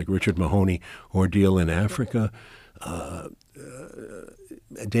historians like Richard Mahoney, Ordeal in Africa.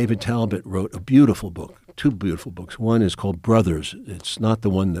 David Talbot wrote a beautiful book, 2 beautiful books. One is called Brothers. It's not the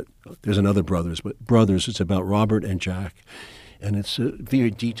one that, there's another Brothers, but Brothers, it's about Robert and Jack. And it's a very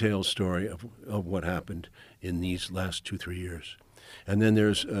detailed story of what happened in these last 2-3 years. And then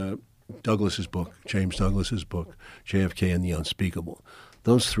there's Douglas's book, James Douglas's book, JFK and the Unspeakable.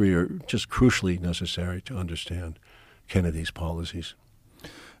 Those 3 are just crucially necessary to understand Kennedy's policies.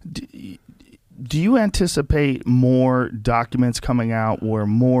 Do you anticipate more documents coming out where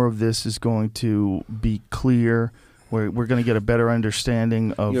more of this is going to be clear, where we're going to get a better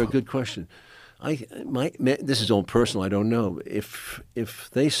understanding of... You're a good question. This is all personal. I don't know if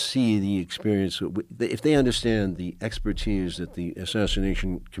they see the experience, if they understand the expertise that the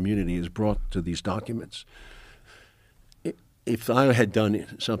assassination community has brought to these documents. If I had done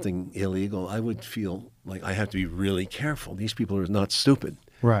something illegal, I would feel like I have to be really careful. These people are not stupid.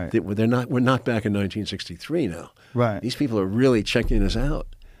 Right. They're not. We're not back in 1963 now. Right. These people are really checking us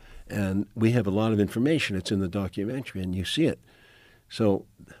out, and we have a lot of information. It's in the documentary, and you see it. So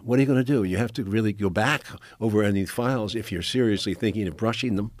what are you going to do? You have to really go back over any files if you're seriously thinking of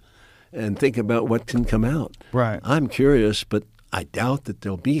brushing them and think about what can come out. Right. I'm curious, but I doubt that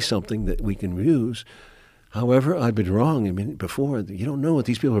there'll be something that we can use. However, I've been wrong. I mean, before, you don't know it.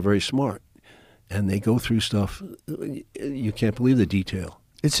 These people are very smart, and they go through stuff. You can't believe the detail.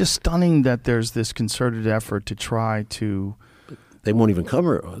 It's just stunning that there's this concerted effort to try to... They won't even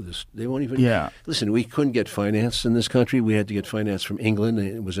cover this. They won't even. Yeah. Listen, we couldn't get finance in this country. We had to get finance from England.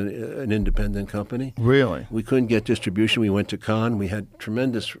 It was an independent company. Really? We couldn't get distribution. We went to Cannes. We had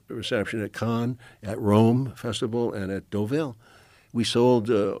tremendous reception at Cannes, at Rome Festival, and at Deauville. We sold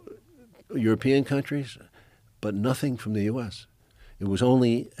European countries, but nothing from the U.S. It was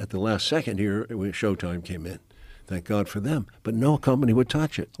only at the last second here when Showtime came in. Thank God for them. But no company would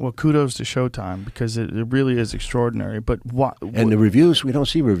touch it. Well, kudos to Showtime because it really is extraordinary. But what? And the reviews, we don't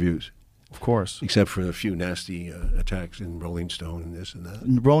see reviews. Of course. Except for a few nasty attacks in Rolling Stone and this and that.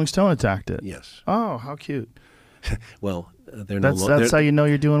 Rolling Stone attacked it? Yes. Oh, how cute. Well, that's how you know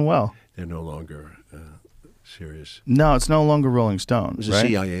you're doing well. They're no longer serious. No, it's no longer Rolling Stone. It was a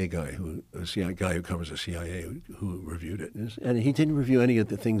CIA guy who covers the CIA who reviewed it. And he didn't review any of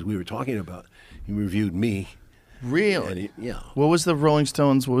the things we were talking about. He reviewed me. Really? Yeah. What was the Rolling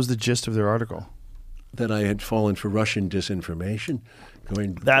Stones, what was the gist of their article? That I had fallen for Russian disinformation.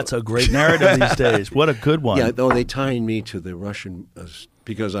 That's a great narrative these days. What a good one. Yeah, though they tied me to the Russian,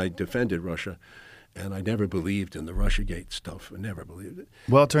 because I defended Russia, and I never believed in the Russiagate stuff. I never believed it.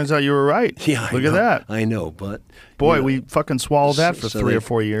 Well, it turns out you were right. Yeah, Look at that. I know, but... Boy, you know, we fucking swallowed that for 3 or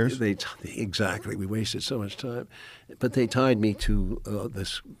 4 years. Exactly. We wasted so much time. But they tied me to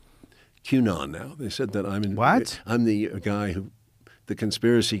this... QAnon now. They said that I'm the guy the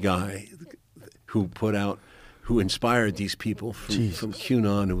conspiracy guy who inspired these people from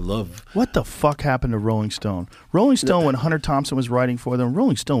QAnon who love. What the fuck happened to Rolling Stone? Rolling Stone, when Hunter Thompson was writing for them,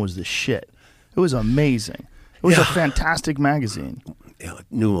 Rolling Stone was the shit. It was amazing. It was a fantastic magazine. Yeah,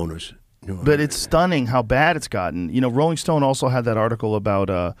 new owners. But it's stunning how bad it's gotten. You know, Rolling Stone also had that article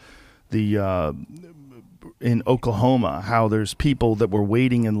about in Oklahoma, how there's people that were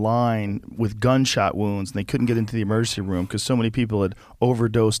waiting in line with gunshot wounds and they couldn't get into the emergency room because so many people had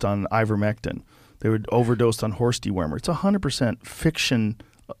overdosed on ivermectin. They were overdosed on horse dewormer. It's 100% fiction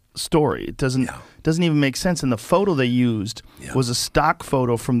story. It doesn't even make sense. And the photo they used was a stock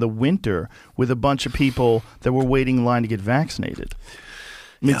photo from the winter with a bunch of people that were waiting in line to get vaccinated.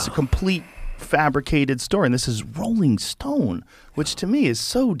 I mean, it's a complete fabricated story. And this is Rolling Stone, which to me is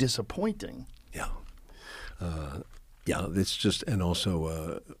so disappointing. It's just, and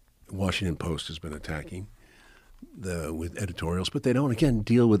also Washington Post has been attacking with editorials, but they don't, again,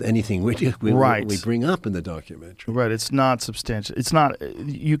 deal with anything we bring up in the documentary. Right, it's not substantial. It's not,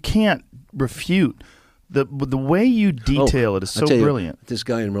 you can't refute. The way you detail it is so brilliant. This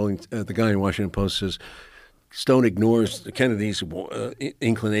guy the guy in Washington Post says, Stone ignores Kennedy's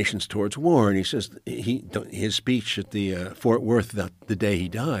inclinations towards war, and he says his speech at the Fort Worth the day he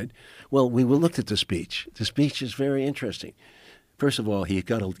died. Well, we looked at the speech. The speech is very interesting. First of all, he's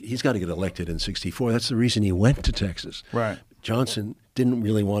got to get elected in '64. That's the reason he went to Texas. Right. Johnson didn't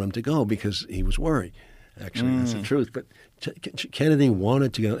really want him to go because he was worried. Actually, that's the truth. But Kennedy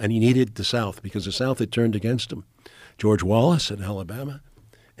wanted to go, and he needed the South because the South had turned against him. George Wallace in Alabama,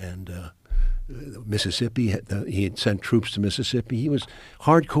 and Mississippi. He had sent troops to Mississippi. He was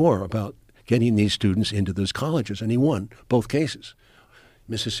hardcore about getting these students into those colleges, and he won both cases,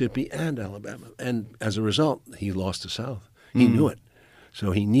 Mississippi and Alabama. And as a result, he lost the South. He knew it.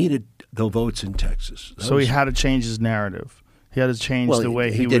 So he needed the votes in Texas. He had to change his narrative. He had to change the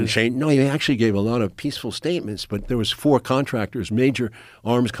way he didn't change. No, he actually gave a lot of peaceful statements, but there was 4 contractors, major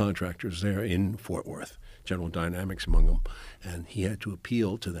arms contractors there in Fort Worth, General Dynamics among them, and he had to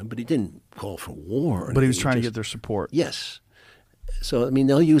appeal to them, but he didn't call for war. But he was trying to get their support. Yes. So, I mean,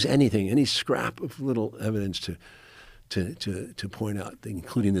 they'll use anything, any scrap of little evidence to point out,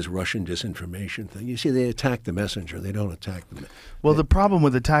 including this Russian disinformation thing. You see, they attack the messenger. They don't attack the... Well, the problem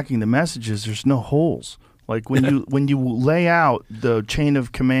with attacking the message is there's no holes. Like when you lay out the chain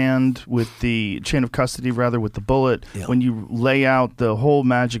of command with the chain of custody, rather, with the bullet, when you lay out the whole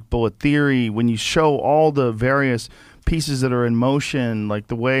magic bullet theory, when you show all the various pieces that are in motion, like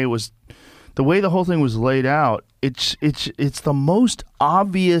the way it was the way the whole thing was laid out, it's the most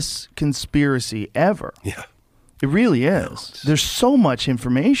obvious conspiracy ever. Yeah. It really is. There's so much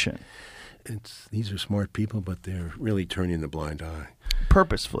information. These are smart people, but they're really turning the blind eye.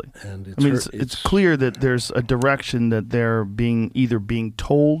 Purposefully. And it's clear that there's a direction that they're either being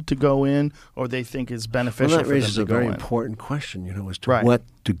told to go in or they think is beneficial that for them raises to a go very in. important question, as to Right. what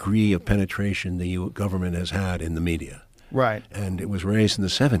degree of penetration the government has had in the media. Right. And it was raised in the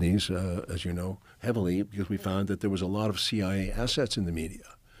 70s, as you know, heavily, because we found that there was a lot of CIA assets in the media.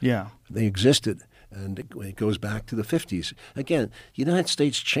 Yeah. They existed, and it goes back to the 50s. Again, the United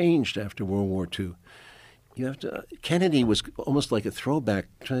States changed after World War II. Kennedy was almost like a throwback,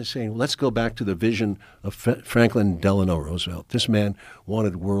 trying to say, let's go back to the vision of Franklin Delano Roosevelt. This man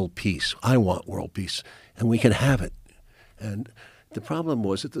wanted world peace. I want world peace, and we can have it. And the problem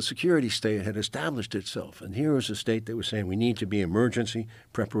was that the security state had established itself. And here was a state that was saying we need to be emergency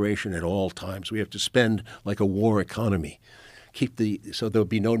preparation at all times. We have to spend like a war economy. So there would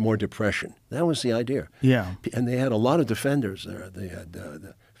be no more depression. That was the idea. Yeah. And they had a lot of defenders there. They had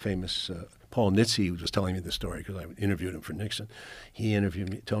the famous Paul Nitze, who was telling me the story because I interviewed him for Nixon. He interviewed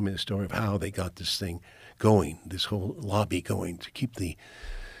me, told me the story of how they got this thing going, this whole lobby going to keep the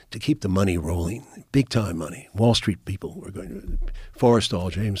money rolling, big time money. Wall Street people were going to Forrestal,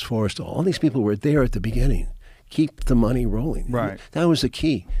 James Forrestal. All these people were there at the beginning. Keep the money rolling. Right. That was the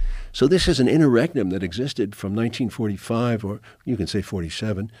key. So this is an interregnum that existed from 1945, or you can say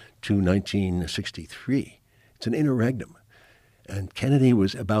 47, to 1963. It's an interregnum. And Kennedy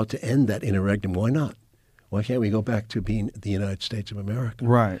was about to end that interregnum. Why not? Why can't we go back to being the United States of America?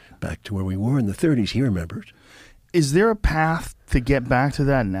 Right. Back to where we were in the 30s, he remembers. Is there a path to get back to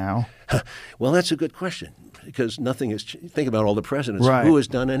that now? Well, that's a good question, because nothing has think about all the presidents. Right. Who has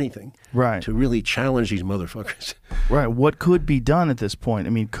done anything Right. to really challenge these motherfuckers? Right. What could be done at this point? I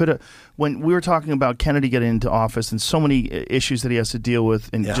mean, when we were talking about Kennedy getting into office and so many issues that he has to deal with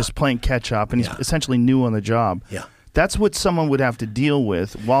and Yeah. just playing catch up, and he's Yeah. essentially new on the job. Yeah. That's what someone would have to deal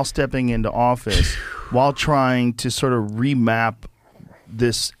with while stepping into office, while trying to sort of remap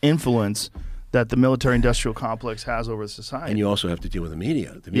this influence that the military-industrial complex has over society. And you also have to deal with the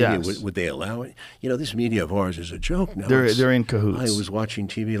media. The media, Yes. would they allow it? This media of ours is a joke now. They're in cahoots. I was watching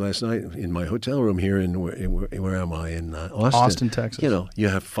TV last night in my hotel room here where am I? In Austin. Austin, Texas. You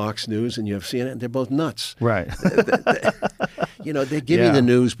have Fox News and you have CNN. They're both nuts. Right. They give you Yeah. the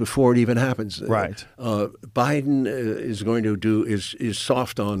news before it even happens. Right. Biden is going to is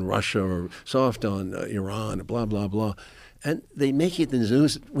soft on Russia or soft on Iran, blah, blah, blah. And they make it in the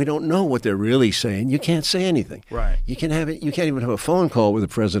news. We don't know what they're really saying. You can't say anything. Right. You can't even have a phone call with the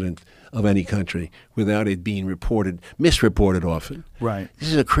president of any country without it being misreported often. Right. This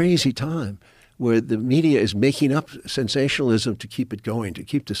is a crazy time where the media is making up sensationalism to keep it going, to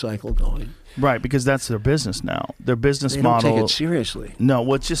keep the cycle going. Right, because that's their business now. Their business They don't model. take it seriously. No,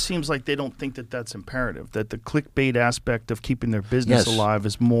 well, it just seems like they don't think that that's imperative. That the clickbait aspect of keeping their business Yes. alive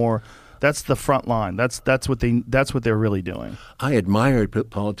is more. That's the front line. That's what they're really doing. I admire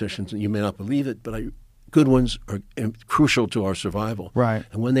politicians, and you may not believe it, but good ones are crucial to our survival. Right.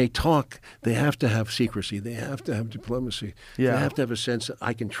 And when they talk, they have to have secrecy. They have to have diplomacy. Yeah. They have to have a sense that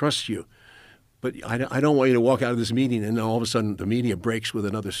I can trust you. But I don't want you to walk out of this meeting and then all of a sudden the media breaks with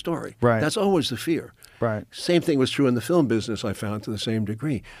another story. Right. That's always the fear. Right. Same thing was true in the film business, I found, to the same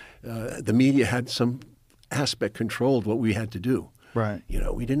degree. The media had some aspect controlled what we had to do. Right.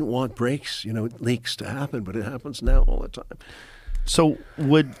 We didn't want breaks, leaks to happen, but it happens now all the time. So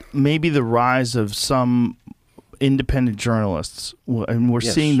would maybe the rise of some independent journalists, and we're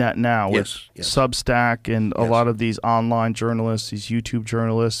Yes. seeing that now with Yes. Substack and a Yes. lot of these online journalists, these YouTube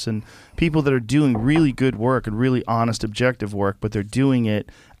journalists, and people that are doing really good work and really honest, objective work, but they're doing it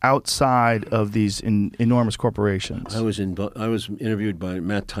outside of these enormous corporations. I was interviewed by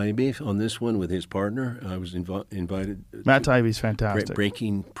Matt Taibbi on this one with his partner. I was invited. Matt to Taibbi's fantastic.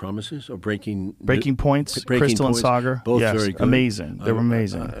 Breaking Promises or Breaking Points, Breaking Crystal Points, and Sagar. both yes, very good. amazing. They were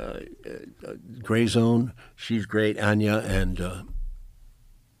amazing. Gray Zone, she's great. Anya and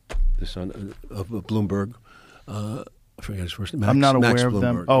the son of Bloomberg. I forget his first name. I'm not Max aware of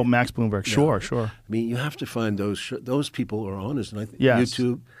them. Bloomberg. Oh, Max Bloomberg. Sure, Yeah. sure. I mean, you have to find those people are honest, and I think Yes.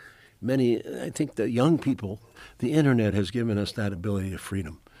 YouTube. I think the young people, the internet has given us that ability of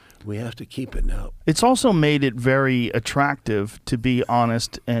freedom. We have to keep it now. It's also made it very attractive to be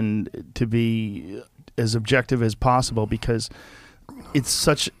honest and to be as objective as possible because it's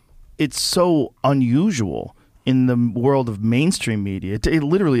so unusual in the world of mainstream media. It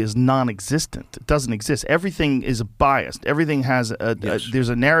literally is non-existent. It doesn't exist. Everything is biased. Everything has there's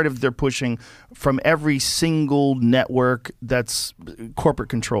a narrative they're pushing from every single network that's corporate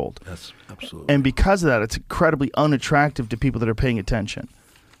controlled. That's Absolutely. And because of that, it's incredibly unattractive to people that are paying attention.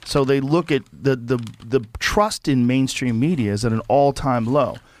 So they look at the trust in mainstream media is at an all-time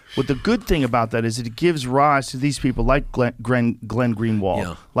low. What the good thing about that is it gives rise to these people like Glenn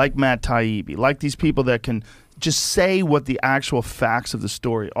Greenwald, like Matt Taibbi, like these people that can just say what the actual facts of the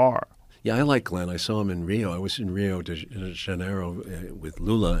story are. Yeah, I like Glenn. I saw him in Rio. I was in Rio de Janeiro with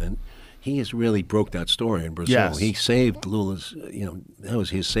Lula, and he has really broke that story in Brazil. Yes. He saved Lula's,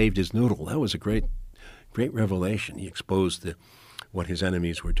 he saved his noodle. That was a great revelation. He exposed what his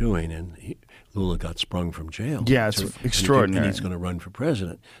enemies were doing, and Lula got sprung from jail. Yeah, it's extraordinary. And he's going to run for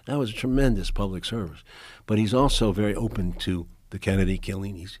president. That was a tremendous public service. But he's also very open to the Kennedy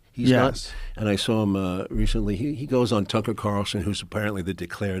killing. He's not. And I saw him recently. He goes on Tucker Carlson, who's apparently the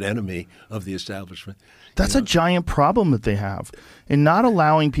declared enemy of the establishment. That's a giant problem that they have in not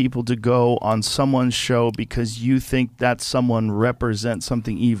allowing people to go on someone's show because you think that someone represents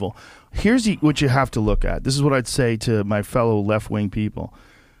something evil. Here's what you have to look at. This is what I'd say to my fellow left-wing people.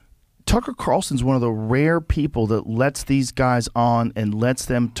 Tucker Carlson's one of the rare people that lets these guys on and lets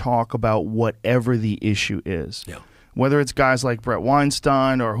them talk about whatever the issue is. Yeah. Whether it's guys like Brett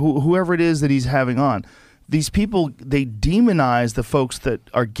Weinstein or whoever it is that he's having on. These people, they demonize the folks that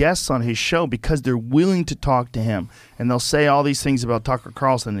are guests on his show because they're willing to talk to him. And they'll say all these things about Tucker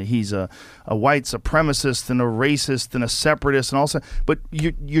Carlson, that he's a white supremacist and a racist and a separatist and all that. But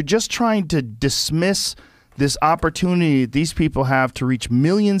you're just trying to dismiss this opportunity that these people have to reach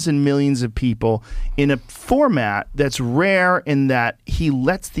millions and millions of people in a format that's rare in that he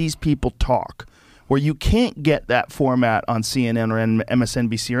lets these people talk. Where you can't get that format on CNN or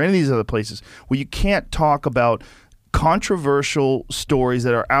MSNBC or any of these other places, where you can't talk about controversial stories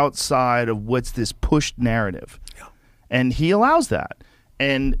that are outside of what's this pushed narrative. Yeah. And he allows that.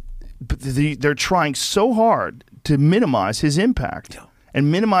 And they're trying so hard to minimize his impact and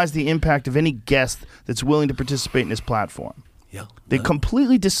minimize the impact of any guest that's willing to participate in his platform. Yeah. They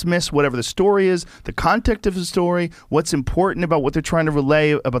completely dismiss whatever the story is, the context of the story, what's important about what they're trying to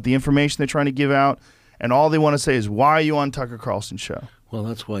relay, about the information they're trying to give out, and all they want to say is, why are you on Tucker Carlson's show? Well,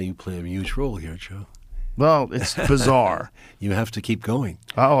 that's why you play a huge role here, Joe. Well, it's bizarre. You have to keep going.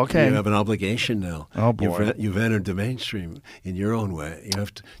 Oh, okay. You have an obligation now. Oh, boy. You've entered the mainstream in your own way. You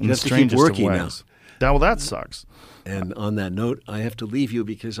have to keep strangest working of now. ways. Well, that sucks. And on that note, I have to leave you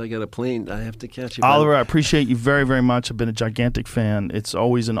because I got a plane I have to catch. Oliver, I appreciate you very, very much. I've been a gigantic fan. It's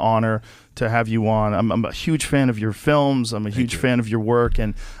always an honor to have you on. I'm a huge fan of your films. I'm a huge fan of your work,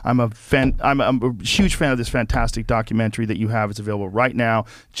 and I'm a huge fan of this fantastic documentary that you have. It's available right now,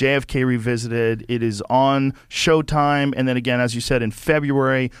 JFK Revisited. It is on Showtime, and then again, as you said, in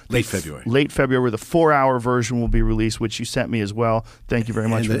February, late February, the 4-hour version will be released, which you sent me as well. Thank you very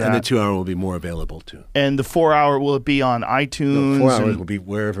much for that. And the 2-hour will be more available too. And the 4-hour, will it be on iTunes? No, 4 hours will be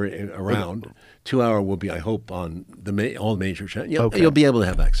wherever around. 2-hour will be, I hope, on all major channels. You'll be able to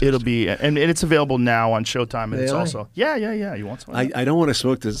have access. It'll be, and it's available now on Showtime. And it's also, yeah. You want some? I don't want to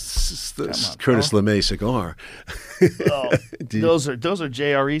smoke this Curtis LeMay cigar. Those are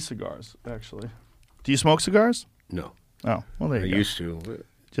JRE cigars, actually. Do you smoke cigars? No. Oh, well, there you go. I used to.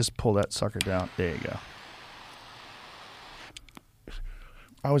 Just pull that sucker down. There you go.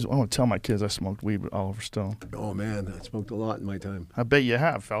 I want to tell my kids I smoked weed with Oliver Stone. Oh, man, I smoked a lot in my time. I bet you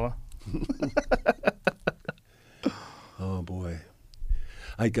have, fella. Oh, boy.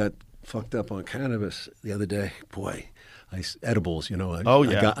 I got fucked up on cannabis the other day. Boy, edibles,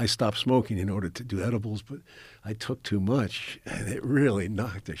 I stopped smoking in order to do edibles, but I took too much, and it really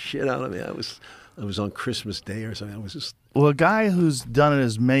knocked the shit out of me. I was on Christmas Day or something. I was just... Well, a guy who's done it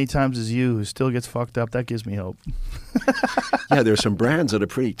as many times as you, who still gets fucked up, that gives me hope. Yeah, there are some brands that are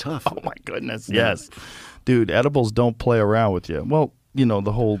pretty tough. Oh, my goodness, yes. Dude, edibles don't play around with you. Well,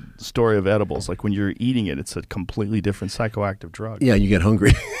 the whole story of edibles, like when you're eating it, it's a completely different psychoactive drug. Yeah, you get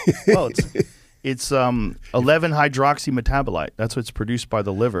hungry. Well, it's 11-hydroxy metabolite. That's what's produced by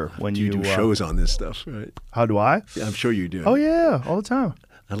the liver when you do shows on this stuff, right? How do I? Yeah, I'm sure you do. Oh, yeah, all the time.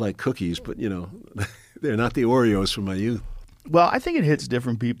 I like cookies, but, they're not the Oreos from my youth. Well, I think it hits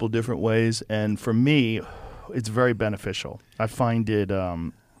different people different ways, and for me, it's very beneficial. I find it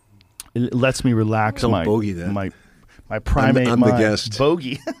lets me relax my primate I'm mind. the guest.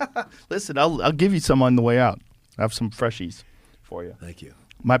 Bogey. Listen, I'll give you some on the way out. I have some freshies for you. Thank you.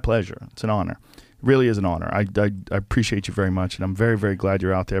 My pleasure. It's an honor. It really is an honor. I appreciate you very much, and I'm very, very glad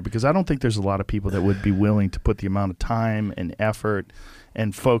you're out there because I don't think there's a lot of people that would be willing to put the amount of time and effort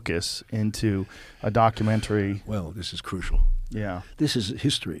and focus into a documentary. Well, this is crucial. Yeah. This is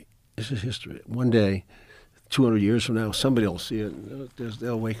history. One day, 200 years from now, somebody will see it.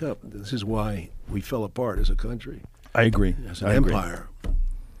 They'll wake up. This is why we fell apart as a country. I agree. As an empire.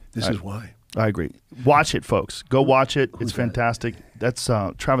 This is why. I agree. Watch it, folks. Go watch it. It's fantastic. That's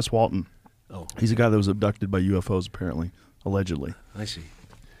Travis Walton. Oh. He's a guy that was abducted by UFOs, apparently, allegedly. I see.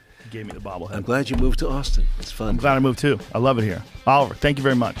 He gave me the bobblehead. I'm glad you moved to Austin. It's fun. I'm glad I moved too. I love it here. Oliver, thank you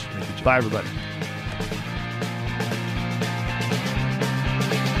very much. Thank you, Jim. Bye, everybody.